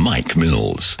with Mike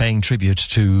Mills. Paying tribute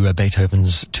to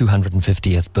Beethoven's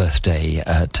 250th birthday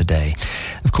today.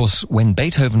 Of course, when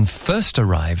Beethoven first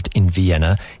arrived in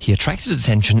Vienna, he attracted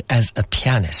attention as a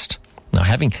pianist. Now,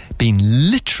 having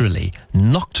been literally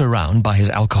knocked around by his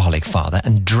alcoholic father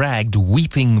and dragged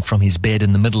weeping from his bed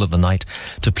in the middle of the night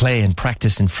to play and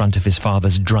practice in front of his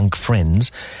father's drunk friends,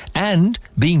 and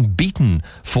being beaten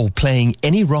for playing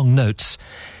any wrong notes,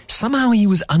 somehow he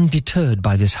was undeterred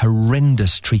by this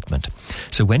horrendous treatment.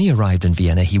 So when he arrived in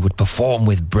Vienna, he would perform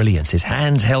with brilliance. His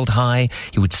hands held high,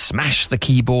 he would smash the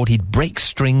keyboard, he'd break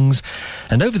strings,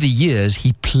 and over the years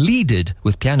he pleaded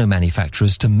with piano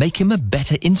manufacturers to make him a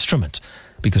better instrument,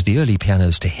 because the early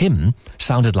pianos to him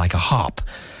sounded like a harp.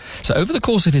 So over the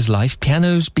course of his life,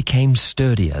 pianos became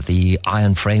sturdier. The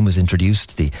iron frame was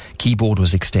introduced, the keyboard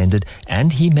was extended,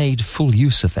 and he made full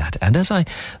use of that. And as I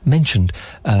mentioned,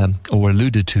 or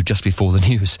alluded to just before the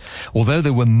news, although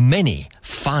there were many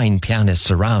fine pianists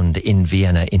around in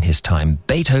Vienna in his time,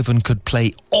 Beethoven could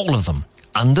play all of them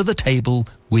under the table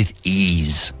with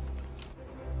ease.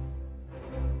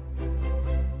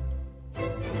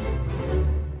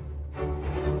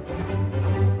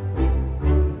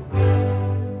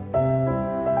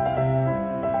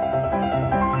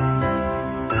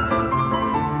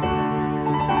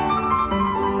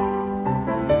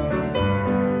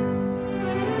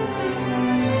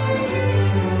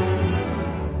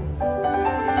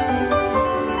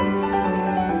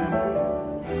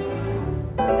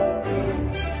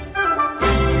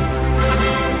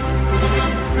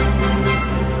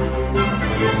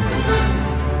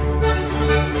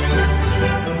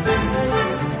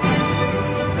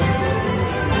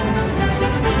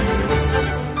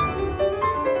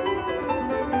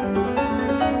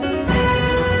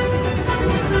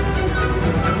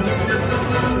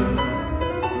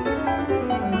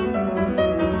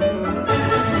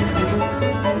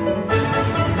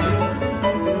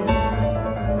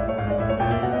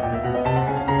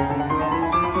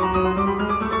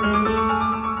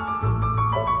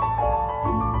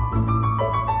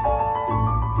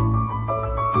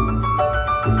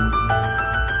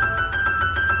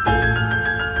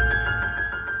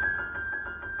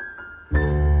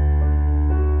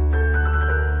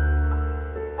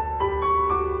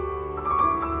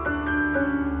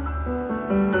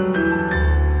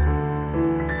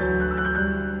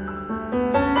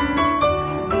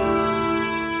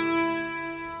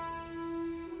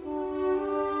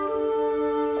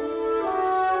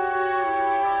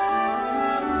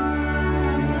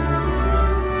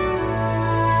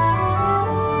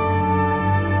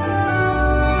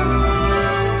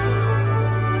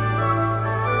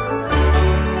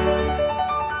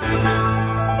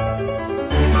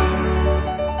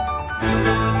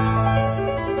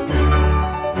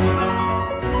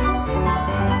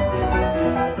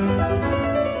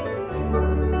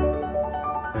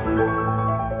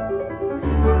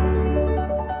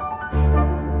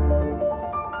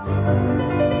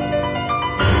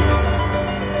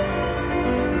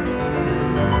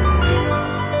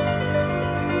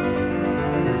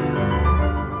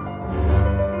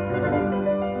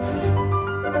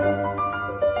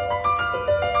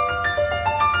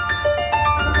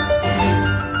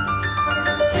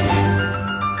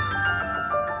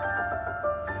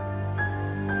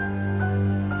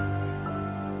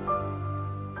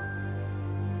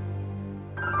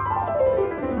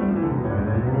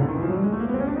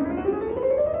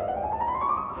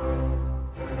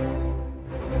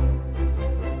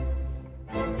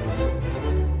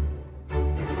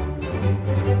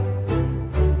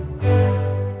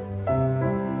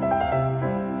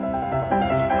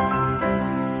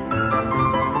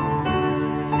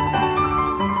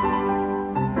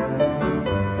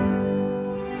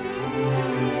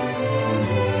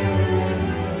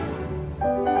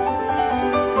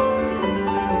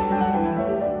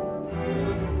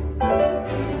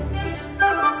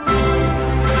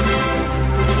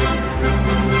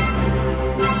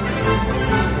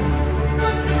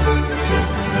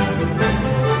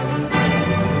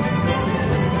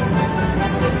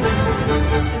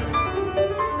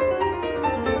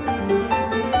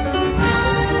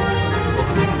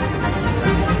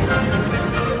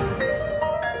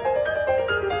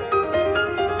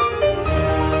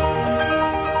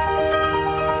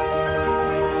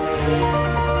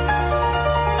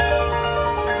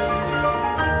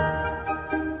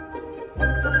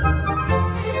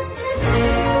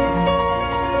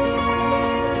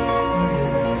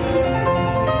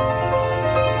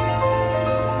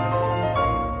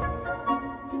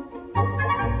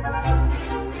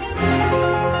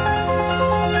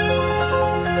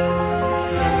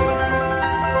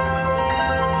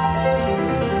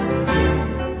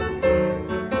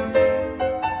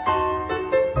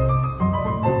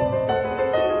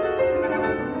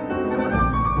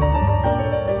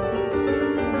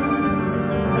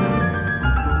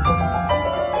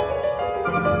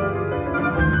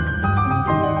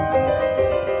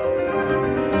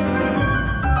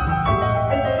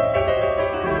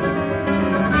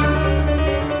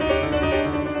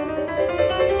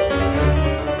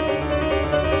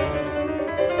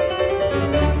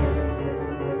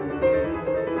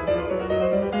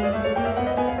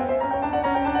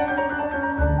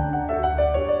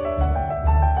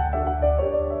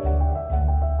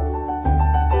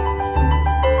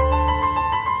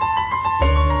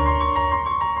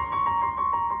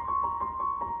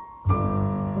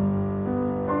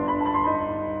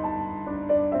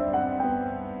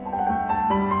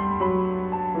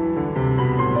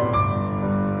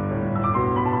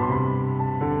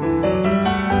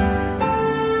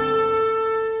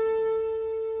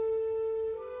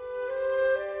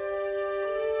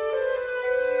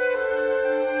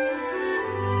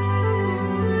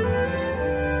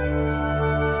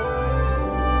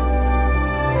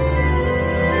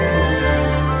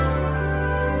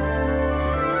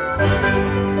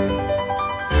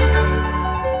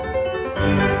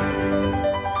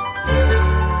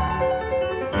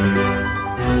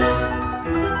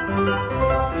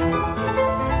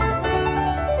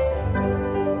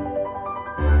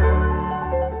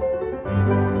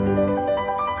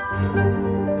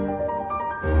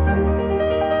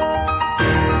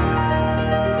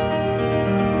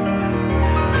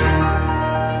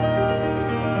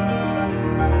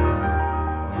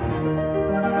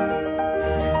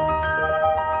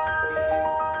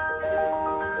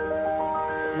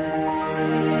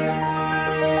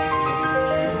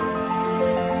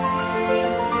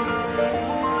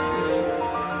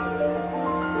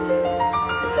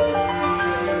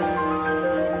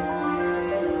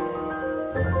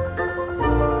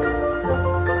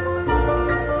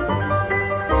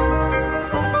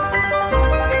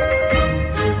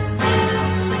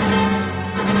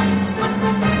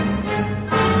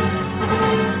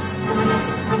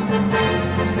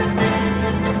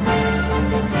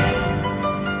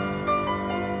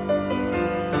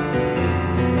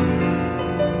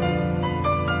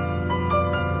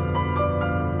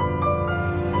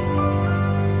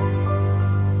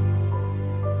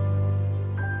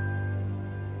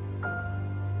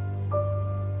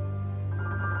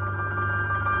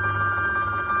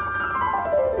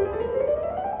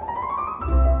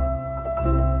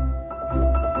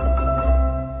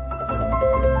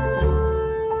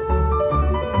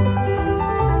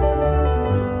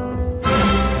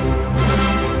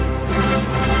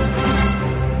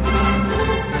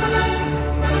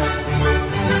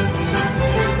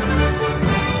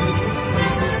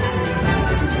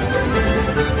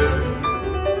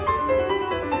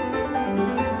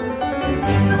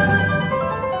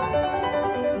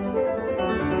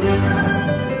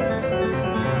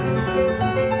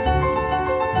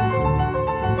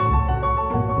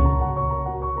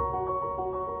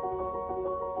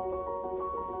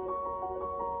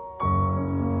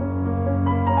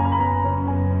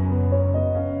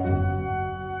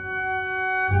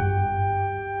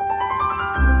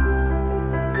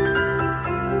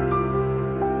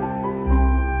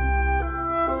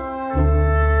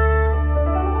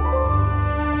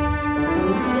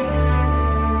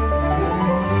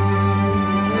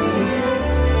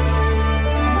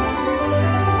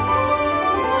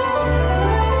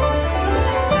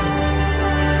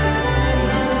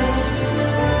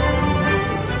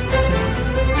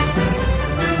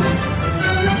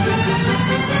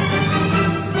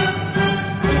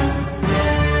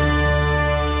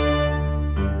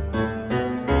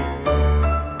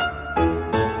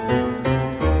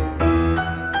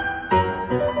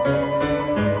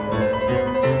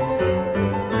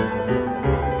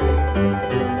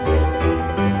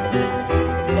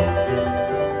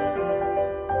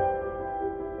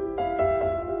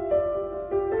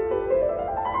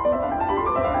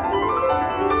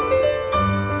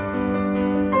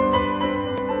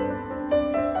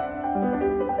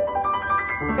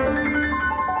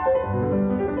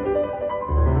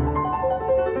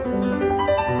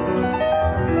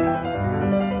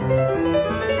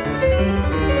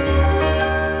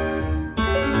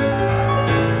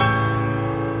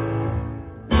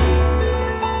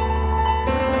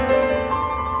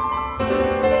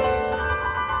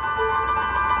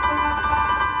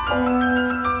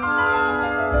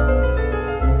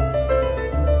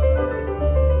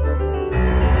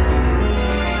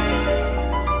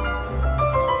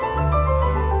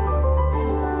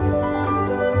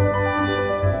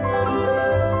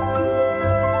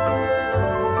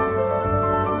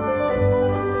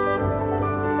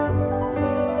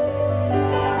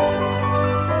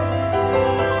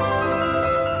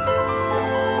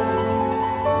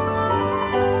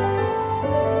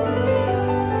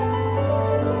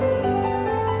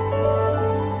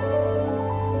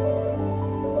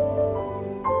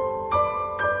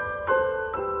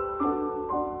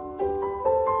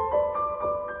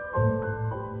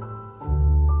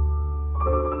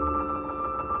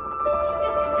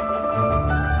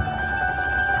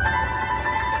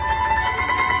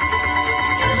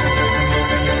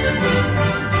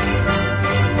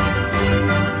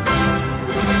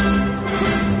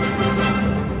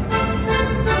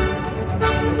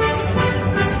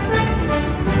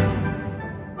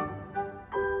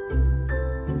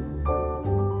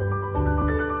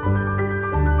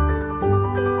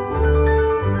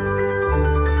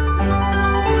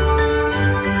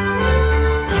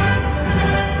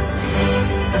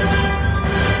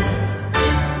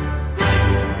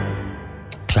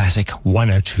 Classic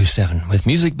 1027 with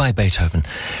music by Beethoven.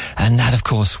 And that, of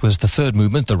course, was the third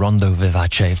movement, the Rondo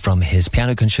Vivace, from his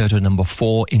Piano Concerto No.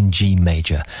 4 in G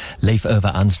major. Leif Ove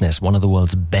Ansnes, one of the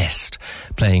world's best,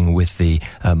 playing with the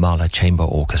Mahler Chamber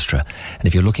Orchestra. And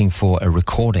if you're looking for a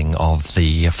recording of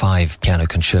the 5 piano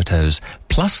concertos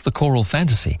plus the choral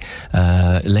fantasy,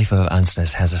 Leif Ove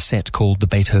Ansnes has a set called The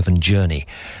Beethoven Journey.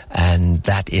 And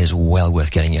that is well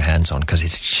worth getting your hands on because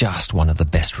it's just one of the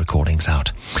best recordings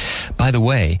out. By the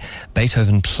way,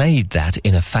 Beethoven played that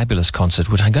in a fabulous concert,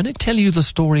 which I'm going to tell you the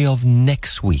story of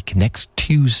next week, next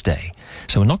Tuesday.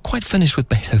 So we're not quite finished with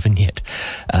Beethoven yet.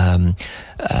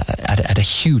 At a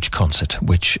huge concert,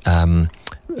 which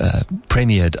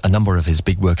premiered a number of his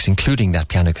big works, including that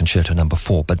Piano Concerto No.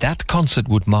 4. But that concert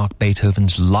would mark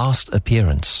Beethoven's last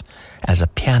appearance as a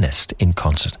pianist in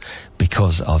concert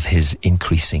because of his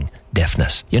increasing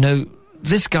deafness. You know,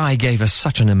 this guy gave us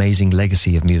such an amazing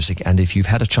legacy of music, and if you've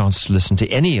had a chance to listen to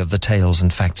any of the tales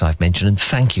and facts I've mentioned, and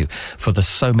thank you for the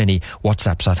so many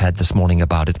WhatsApps I've had this morning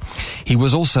about it. He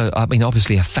was also,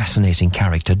 obviously a fascinating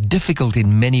character, difficult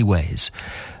in many ways,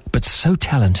 but so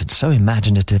talented, so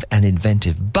imaginative and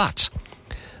inventive. But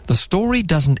the story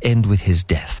doesn't end with his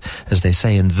death, as they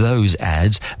say in those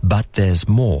ads, but there's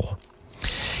more.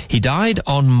 He died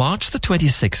on March the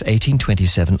 26th,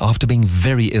 1827, after being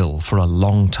very ill for a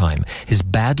long time. His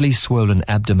badly swollen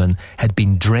abdomen had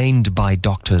been drained by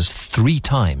doctors 3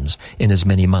 times in as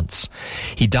many months.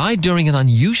 He died during an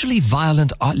unusually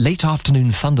violent late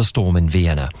afternoon thunderstorm in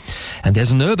Vienna. And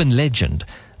there's an urban legend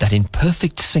that in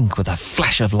perfect sync with a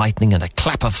flash of lightning and a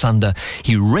clap of thunder,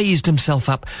 he raised himself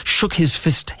up, shook his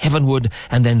fist heavenward,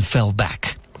 and then fell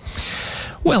back.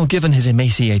 Well, given his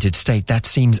emaciated state, that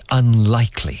seems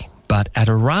unlikely. But at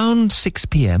around 6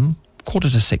 p.m.,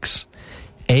 5:45,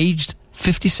 aged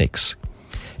 56,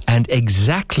 and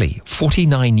exactly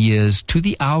 49 years to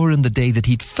the hour and the day that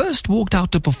he'd first walked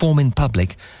out to perform in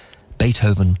public,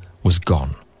 Beethoven was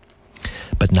gone.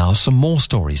 But now some more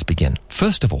stories begin.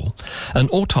 First of all, an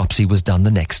autopsy was done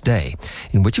the next day,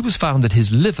 in which it was found that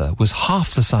his liver was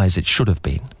half the size it should have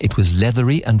been. It was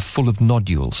leathery and full of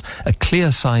nodules, a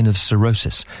clear sign of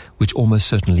cirrhosis, which almost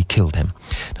certainly killed him.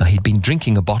 Now, he'd been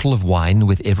drinking a bottle of wine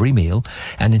with every meal,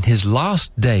 and in his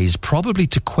last days, probably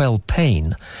to quell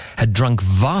pain, had drunk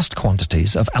vast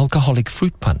quantities of alcoholic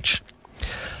fruit punch.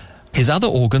 His other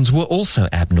organs were also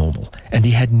abnormal, and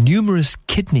he had numerous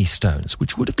kidney stones,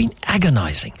 which would have been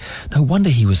agonizing. No wonder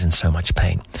he was in so much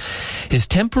pain. His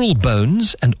temporal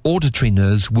bones and auditory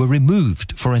nerves were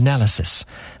removed for analysis,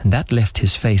 and that left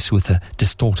his face with a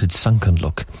distorted, sunken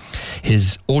look.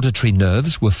 His auditory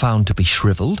nerves were found to be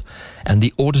shriveled, and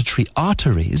the auditory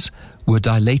arteries were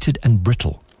dilated and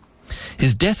brittle.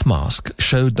 His death mask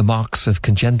showed the marks of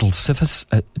congenital syphilis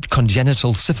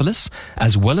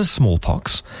as well as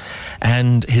smallpox,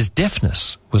 and his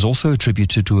deafness was also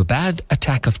attributed to a bad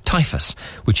attack of typhus,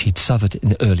 which he'd suffered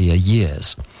in earlier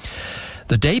years.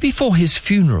 The day before his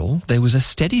funeral, there was a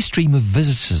steady stream of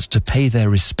visitors to pay their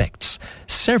respects,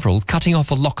 several cutting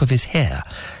off a lock of his hair,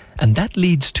 and that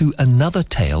leads to another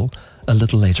tale a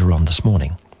little later on this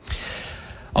morning.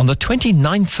 On the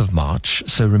 29th of March,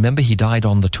 so remember he died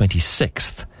on the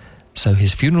 26th, so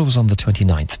his funeral was on the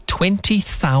 29th.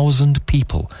 20,000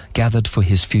 people gathered for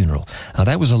his funeral. Now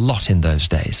that was a lot in those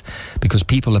days, because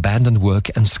people abandoned work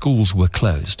and schools were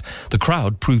closed. The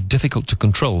crowd proved difficult to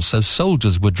control, so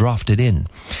soldiers were drafted in.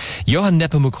 Johann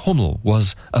Nepomuk Hummel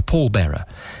was a pallbearer,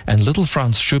 and little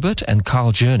Franz Schubert and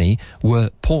Karl Czerny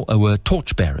were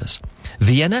torchbearers.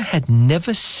 Vienna had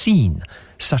never seen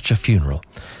such a funeral.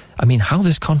 I mean, how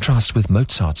this contrasts with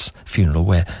Mozart's funeral,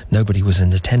 where nobody was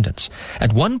in attendance.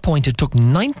 At one point, it took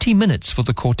 90 minutes for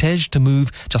the cortege to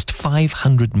move just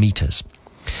 500 meters.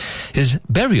 His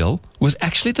burial was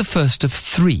actually the first of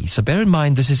 3. So bear in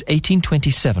mind, this is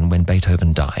 1827 when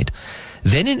Beethoven died.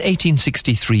 Then in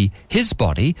 1863, his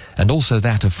body, and also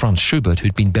that of Franz Schubert,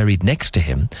 who'd been buried next to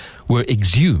him, were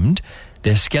exhumed.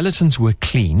 Their skeletons were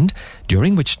cleaned,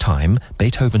 during which time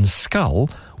Beethoven's skull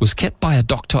was kept by a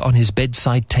doctor on his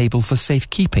bedside table for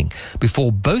safekeeping,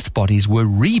 before both bodies were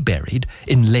reburied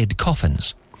in lead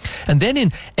coffins. And then in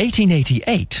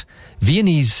 1888,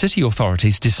 Viennese city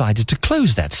authorities decided to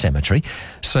close that cemetery,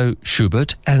 so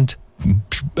Schubert and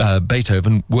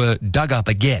Beethoven were dug up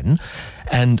again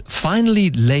and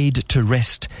finally laid to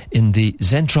rest in the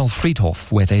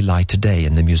Zentralfriedhof, where they lie today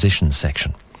in the musicians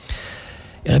section.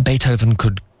 Beethoven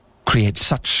could create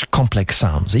such complex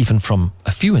sounds, even from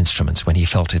a few instruments when he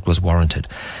felt it was warranted.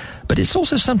 But it's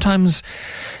also sometimes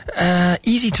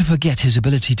easy to forget his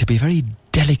ability to be very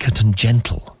delicate and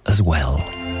gentle as well.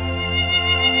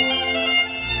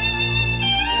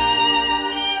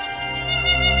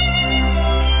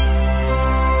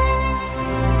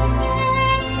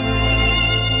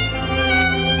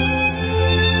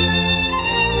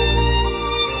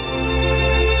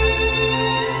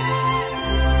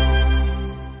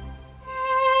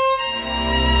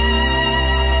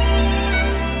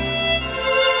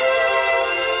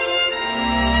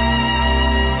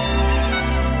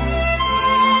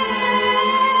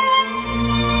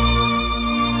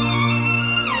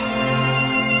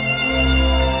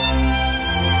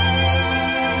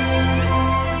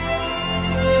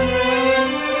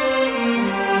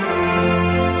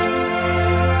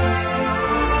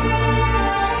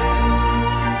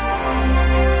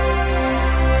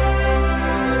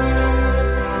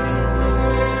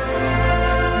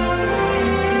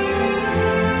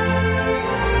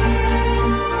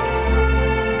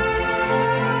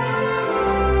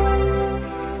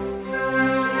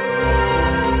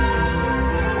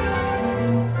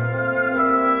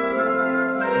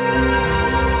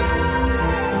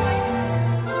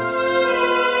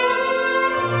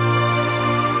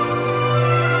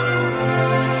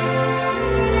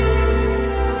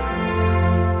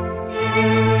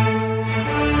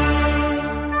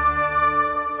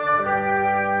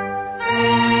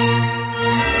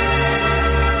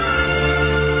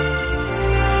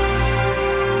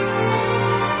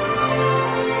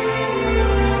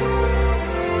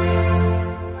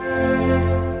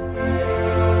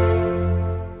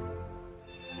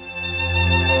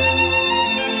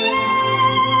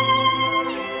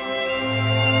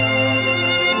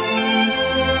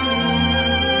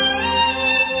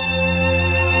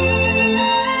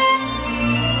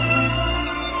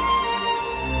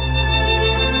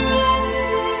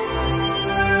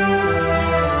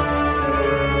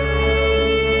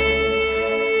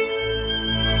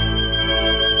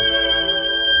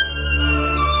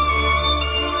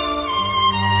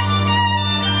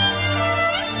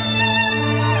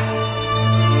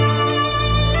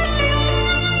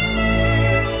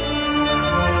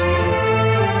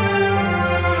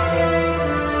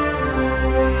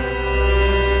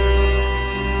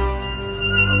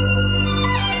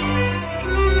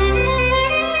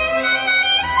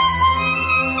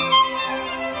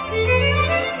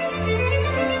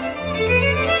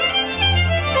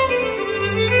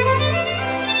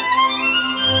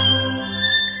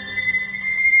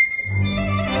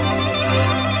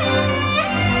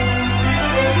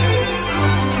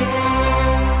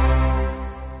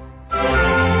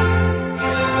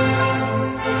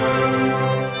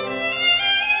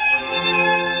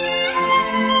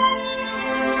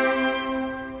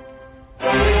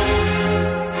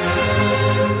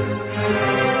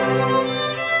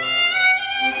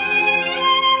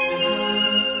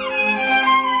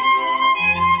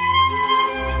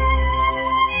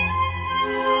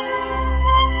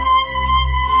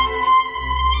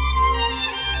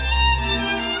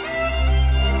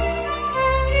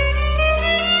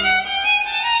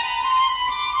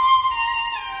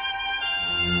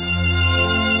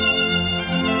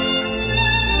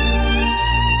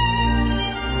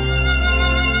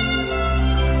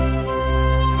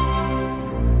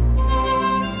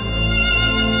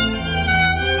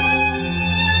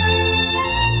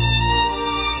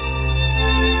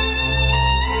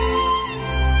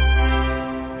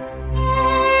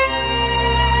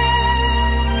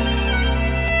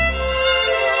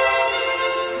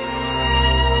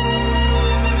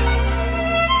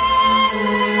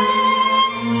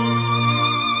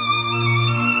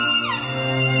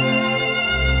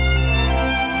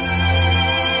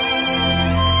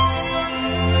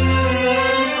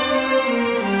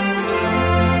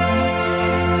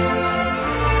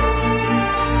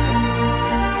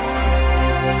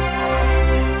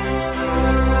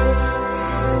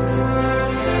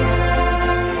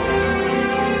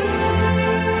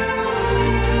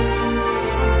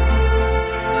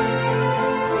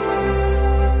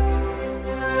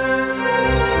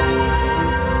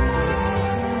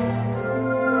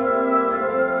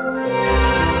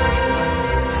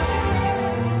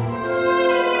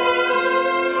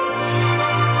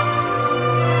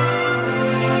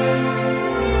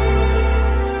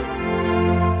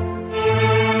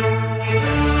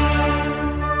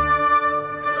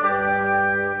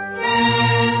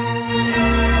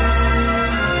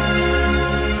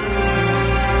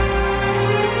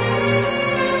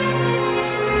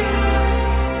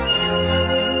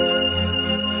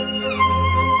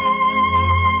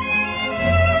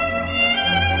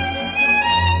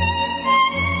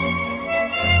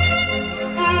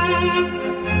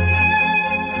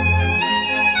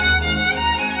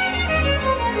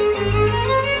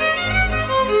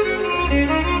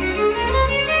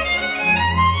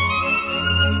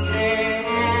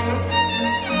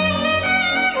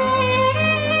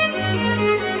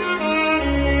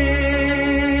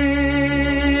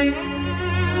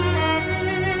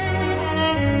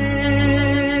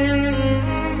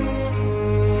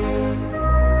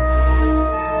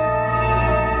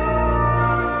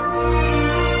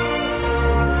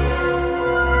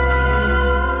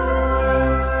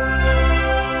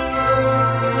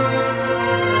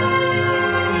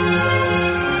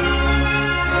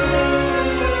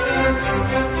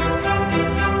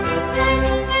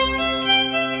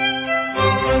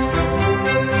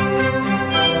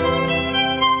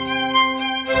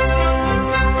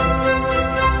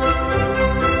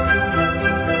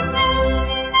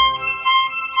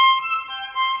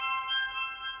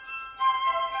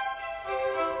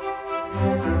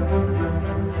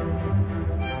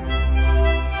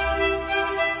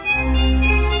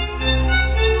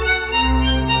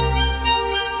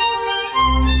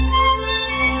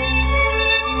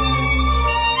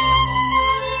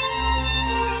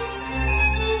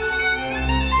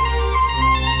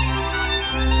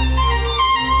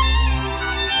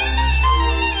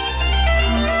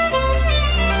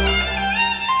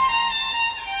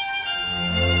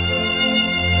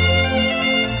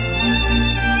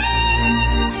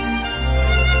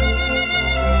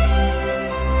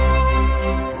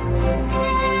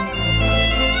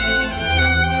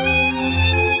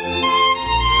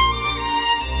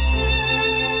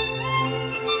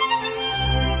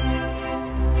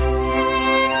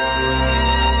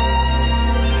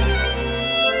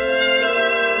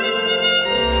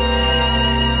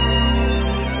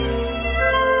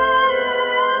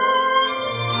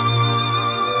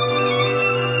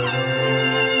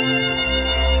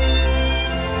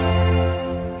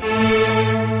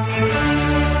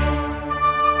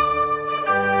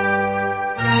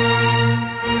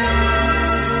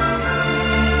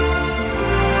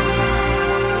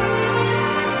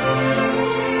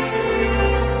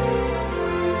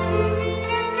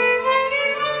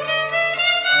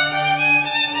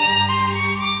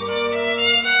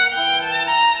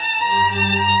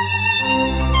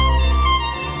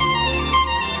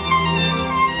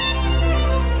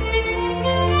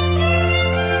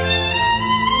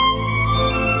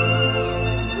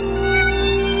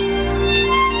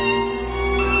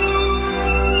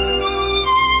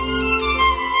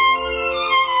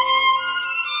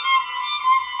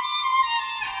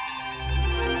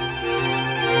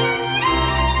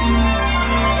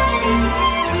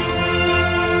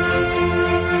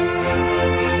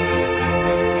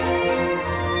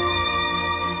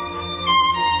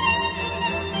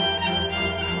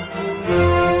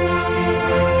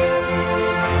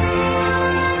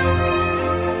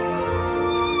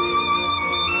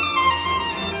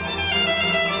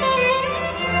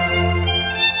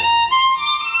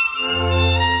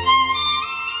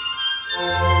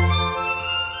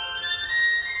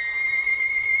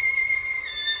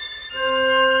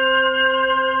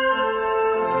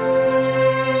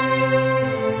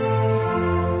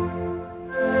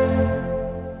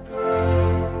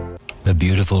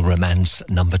 beautiful Romance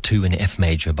number 2 in F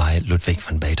major by Ludwig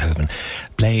van Beethoven,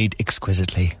 played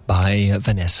exquisitely by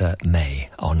Vanessa May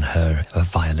on her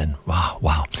violin.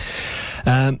 Wow.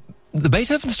 The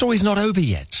Beethoven story is not over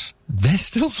yet. There's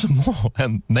still some more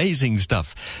amazing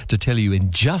stuff to tell you in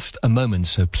just a moment,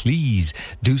 so please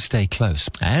do stay close.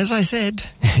 As I said,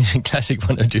 Classic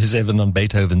 1027 on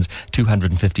Beethoven's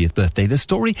 250th birthday, the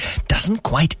story doesn't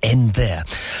quite end there.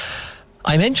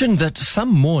 I mentioned that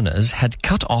some mourners had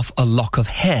cut off a lock of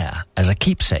hair as a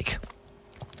keepsake.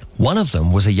 One of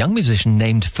them was a young musician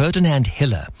named Ferdinand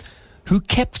Hiller, who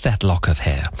kept that lock of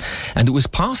hair, and it was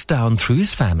passed down through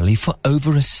his family for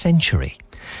over a century.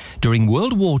 During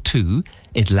World War II,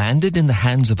 it landed in the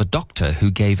hands of a doctor who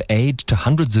gave aid to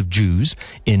hundreds of Jews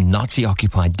in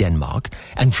Nazi-occupied Denmark,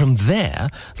 and from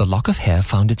there, the lock of hair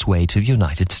found its way to the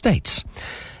United States.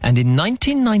 And in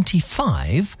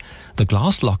 1995, the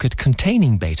glass locket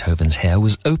containing Beethoven's hair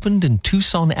was opened in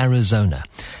Tucson, Arizona,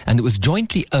 and it was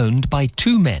jointly owned by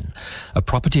two men, a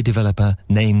property developer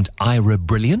named Ira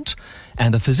Brilliant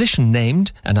and a physician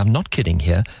named, and I'm not kidding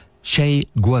here, Che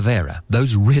Guevara.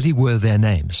 Those really were their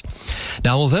names.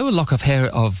 Now, although a lock of hair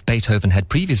of Beethoven had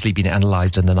previously been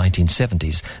analyzed in the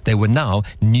 1970s, there were now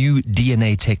new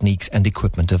DNA techniques and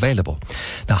equipment available.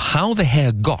 Now, how the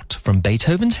hair got from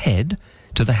Beethoven's head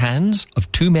to the hands of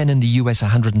two men in the US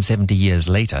 170 years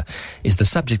later is the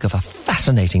subject of a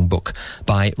fascinating book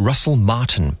by Russell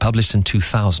Martin, published in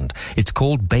 2000. It's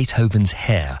called Beethoven's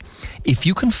Hair. If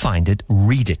you can find it,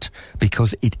 read it,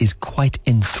 because it is quite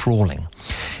enthralling.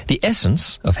 The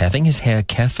essence of having his hair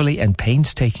carefully and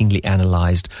painstakingly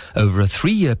analyzed over a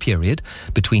 3-year period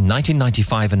between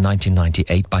 1995 and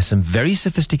 1998 by some very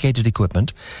sophisticated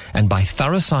equipment and by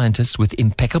thorough scientists with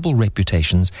impeccable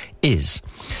reputations is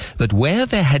that where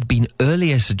there had been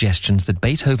earlier suggestions that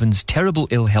Beethoven's terrible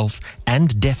ill health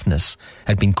and deafness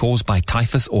had been caused by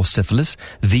typhus or syphilis,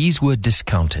 these were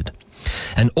discounted.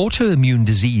 An autoimmune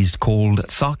disease called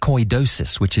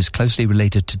sarcoidosis, which is closely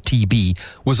related to TB,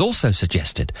 was also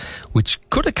suggested, which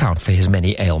could account for his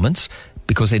many ailments,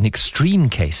 because in extreme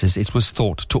cases it was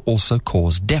thought to also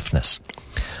cause deafness.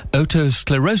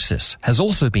 Otosclerosis has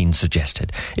also been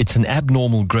suggested. It's an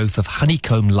abnormal growth of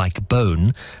honeycomb-like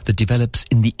bone that develops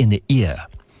in the inner ear.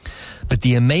 But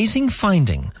the amazing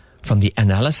finding from the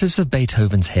analysis of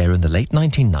Beethoven's hair in the late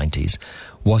 1990s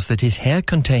was that his hair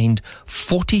contained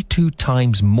 42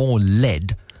 times more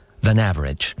lead than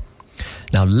average.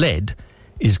 Now, lead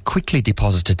is quickly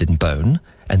deposited in bone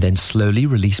and then slowly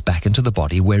released back into the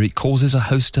body, where it causes a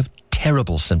host of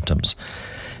terrible symptoms.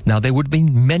 Now, there would have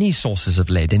been many sources of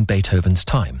lead in Beethoven's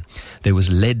time. There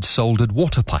was lead-soldered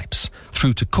water pipes,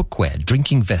 through to cookware,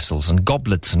 drinking vessels, and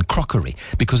goblets and crockery,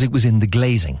 because it was in the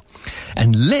glazing.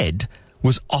 And lead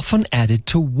was often added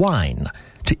to wine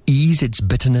to ease its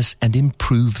bitterness and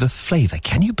improve the flavor.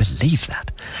 Can you believe that?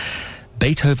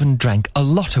 Beethoven drank a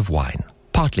lot of wine,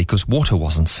 partly because water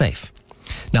wasn't safe.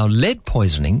 Now, lead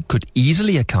poisoning could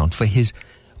easily account for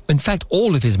in fact,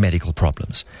 all of his medical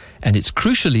problems, and it's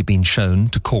crucially been shown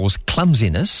to cause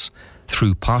clumsiness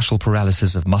through partial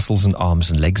paralysis of muscles and arms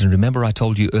and legs. And remember, I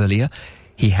told you earlier,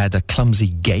 he had a clumsy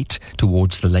gait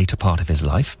towards the later part of his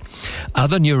life.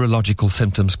 Other neurological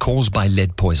symptoms caused by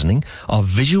lead poisoning are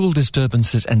visual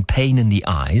disturbances and pain in the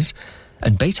eyes,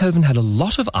 and Beethoven had a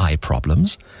lot of eye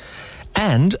problems,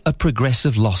 and a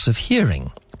progressive loss of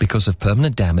hearing because of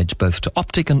permanent damage both to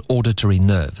optic and auditory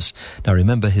nerves. Now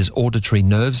remember, his auditory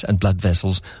nerves and blood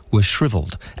vessels were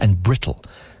shriveled and brittle,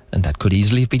 and that could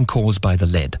easily have been caused by the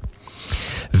lead.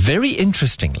 Very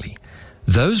interestingly,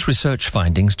 those research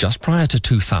findings just prior to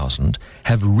 2000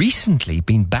 have recently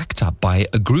been backed up by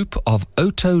a group of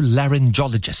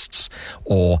otolaryngologists,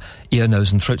 or ear,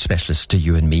 nose and throat specialists to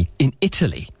you and me, in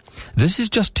Italy. This is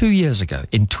just 2 years ago.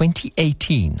 In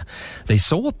 2018, they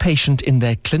saw a patient in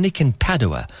their clinic in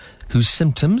Padua whose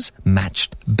symptoms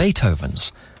matched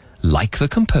Beethoven's. Like the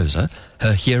composer,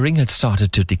 her hearing had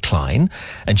started to decline,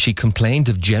 and she complained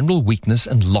of general weakness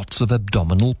and lots of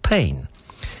abdominal pain.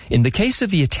 In the case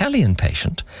of the Italian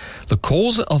patient, the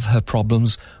cause of her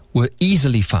problems were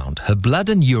easily found. Her blood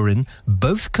and urine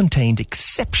both contained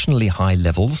exceptionally high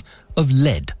levels of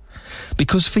lead,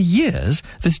 because for years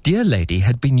this dear lady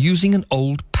had been using an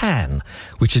old pan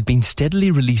which had been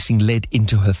steadily releasing lead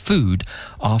into her food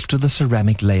after the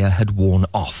ceramic layer had worn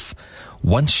off.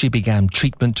 Once she began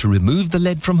treatment to remove the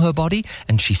lead from her body,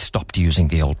 and she stopped using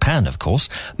the old pan, of course,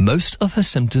 most of her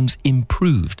symptoms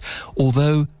improved,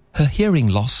 although her hearing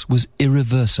loss was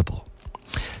irreversible.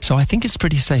 So I think it's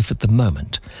pretty safe at the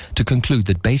moment to conclude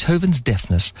that Beethoven's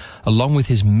deafness, along with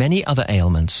his many other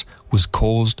ailments, was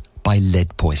caused by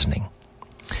lead poisoning.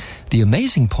 The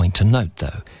amazing point to note,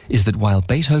 though, is that while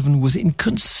Beethoven was in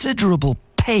considerable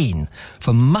pain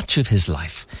for much of his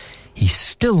life, he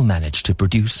still managed to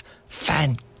produce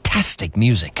fantastic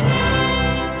music.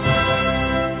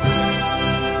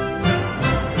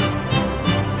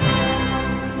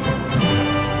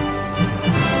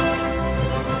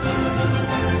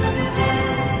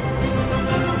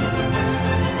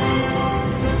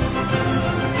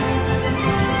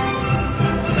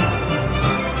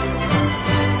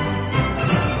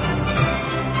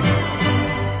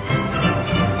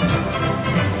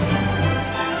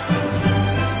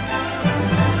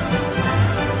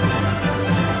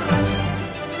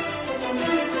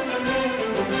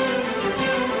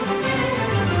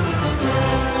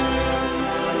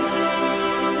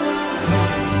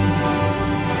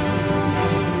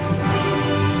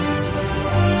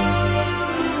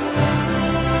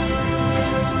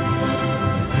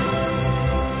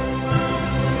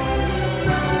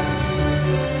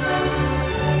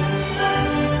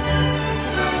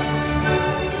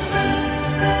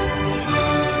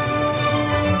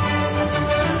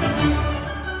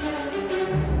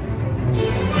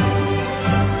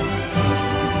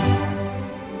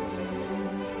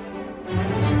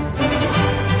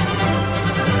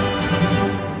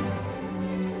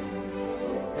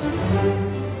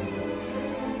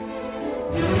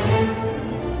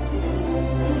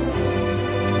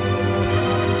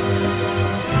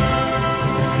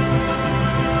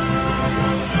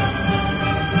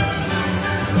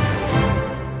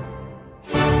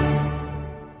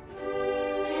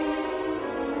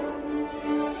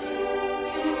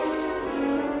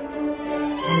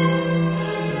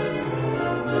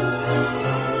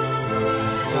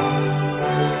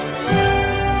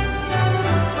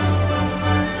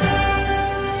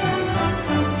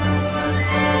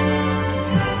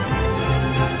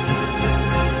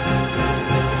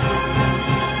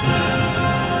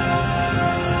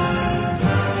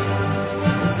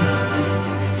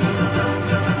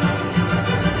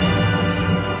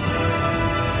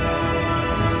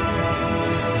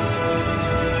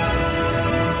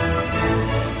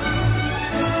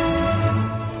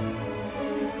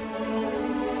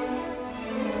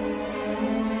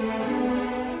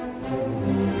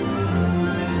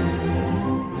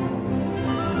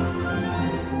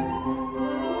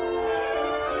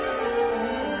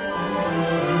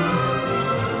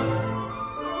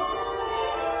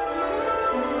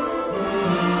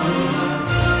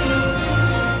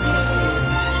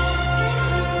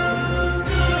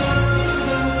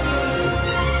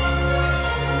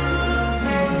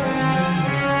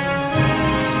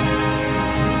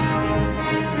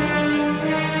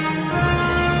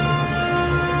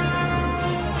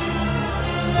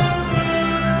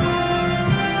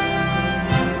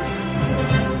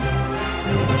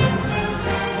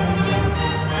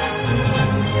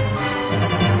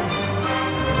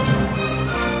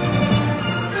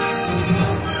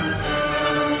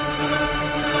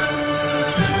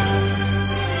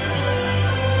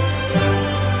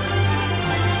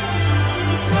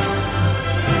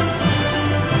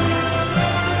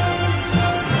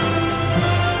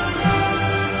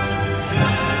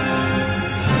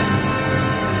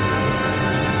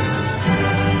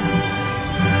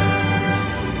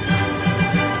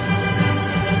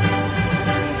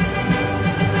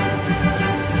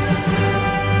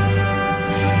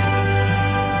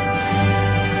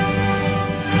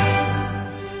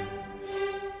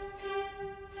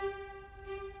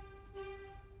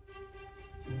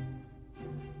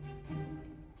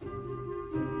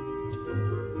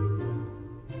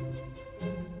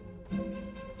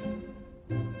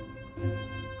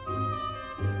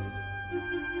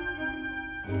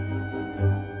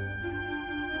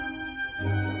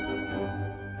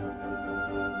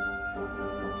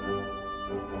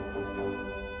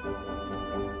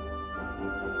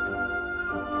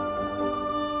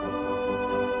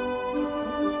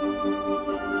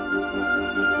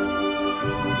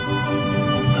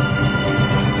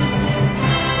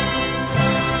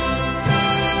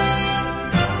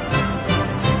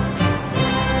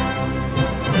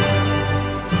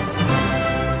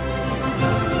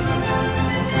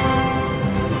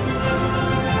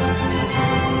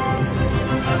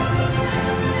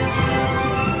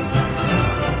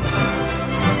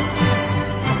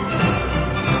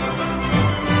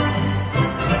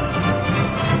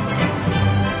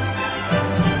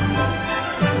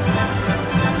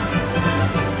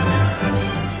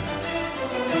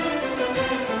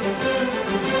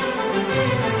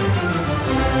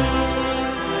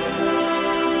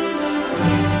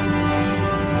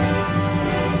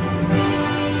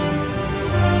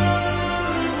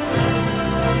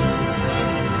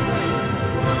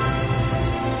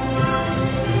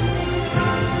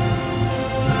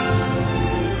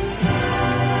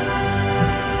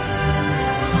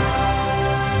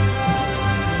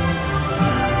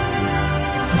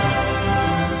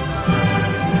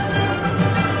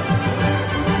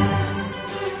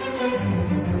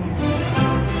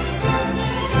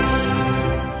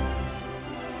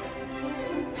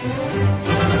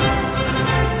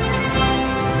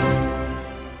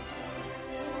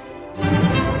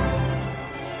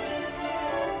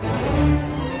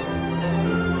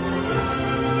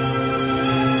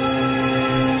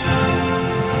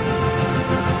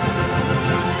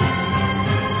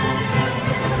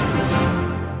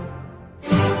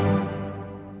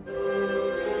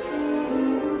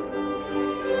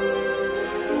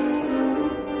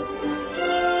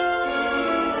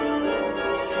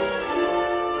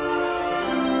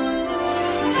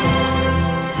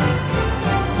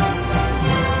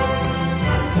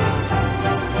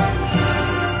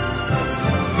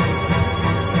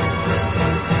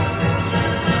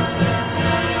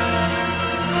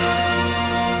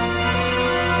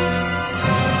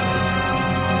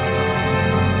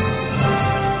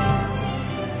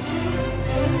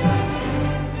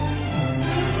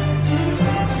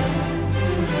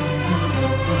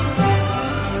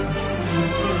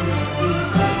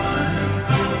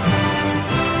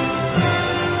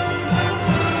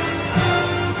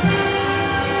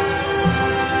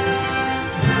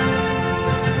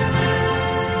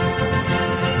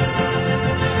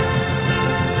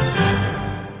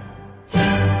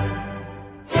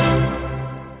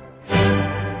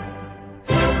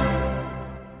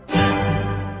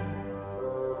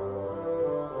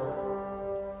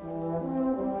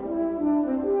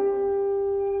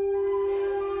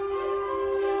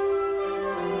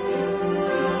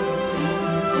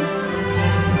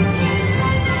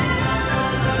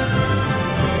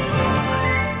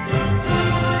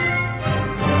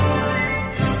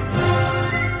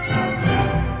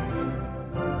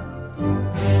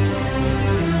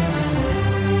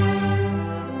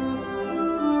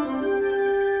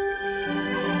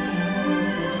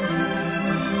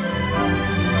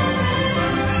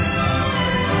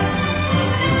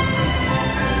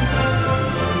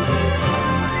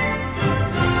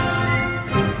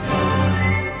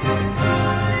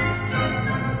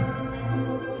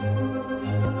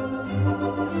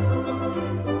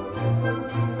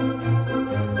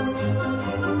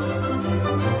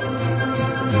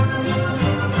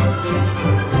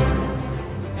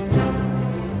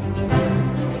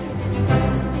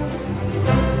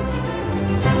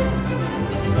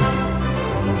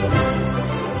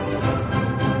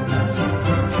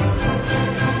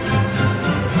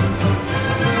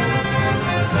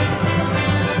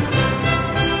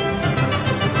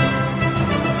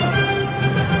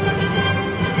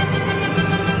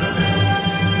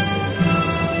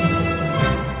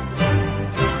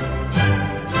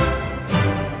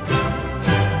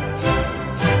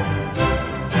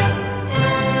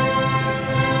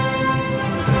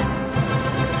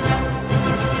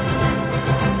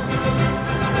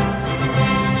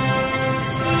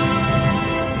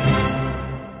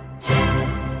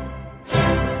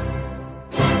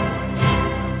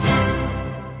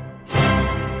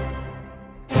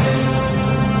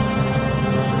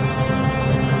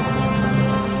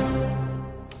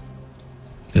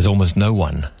 There's almost no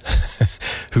one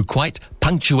who quite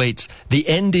punctuates "the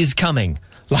end is coming"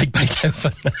 like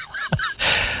Beethoven.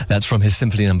 That's from his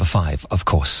Symphony No. 5, of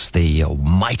course, the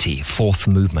mighty fourth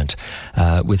movement,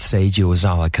 with Seiji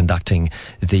Ozawa conducting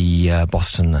the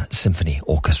Boston Symphony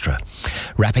Orchestra.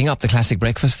 Wrapping up the Classic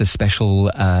Breakfast, the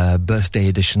special birthday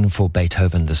edition for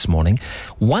Beethoven this morning.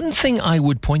 One thing I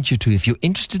would point you to if you're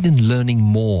interested in learning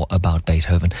more about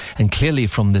Beethoven, and clearly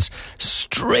from this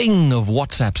string of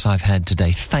WhatsApps I've had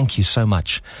today, thank you so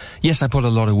much. Yes, I put a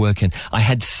lot of work in. I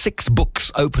had 6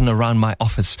 books open around my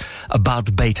office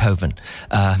about Beethoven,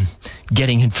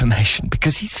 getting information,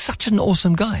 because he's such an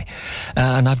awesome guy.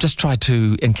 And I've just tried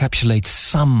to encapsulate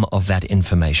some of that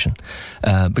information,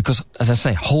 because, as I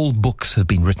say, whole books have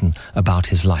been written about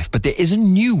his life. But there is a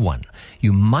new one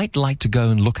you might like to go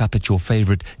and look up at your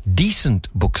favorite decent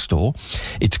bookstore.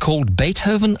 It's called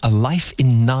Beethoven, A Life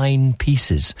in 9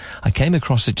 Pieces. I came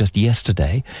across it just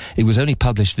yesterday. It was only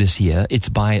published this year. It's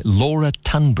by Laura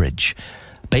Tunbridge.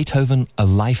 Beethoven, A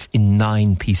Life in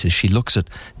 9 Pieces. She looks at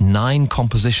 9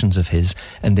 compositions of his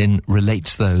and then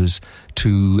relates those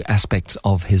to aspects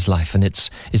of his life. And it's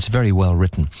very well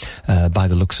written by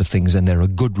the looks of things, and there are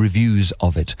good reviews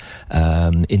of it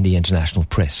in the international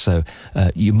press. So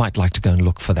you might like to go and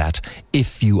look for that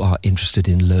if you are interested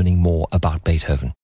in learning more about Beethoven.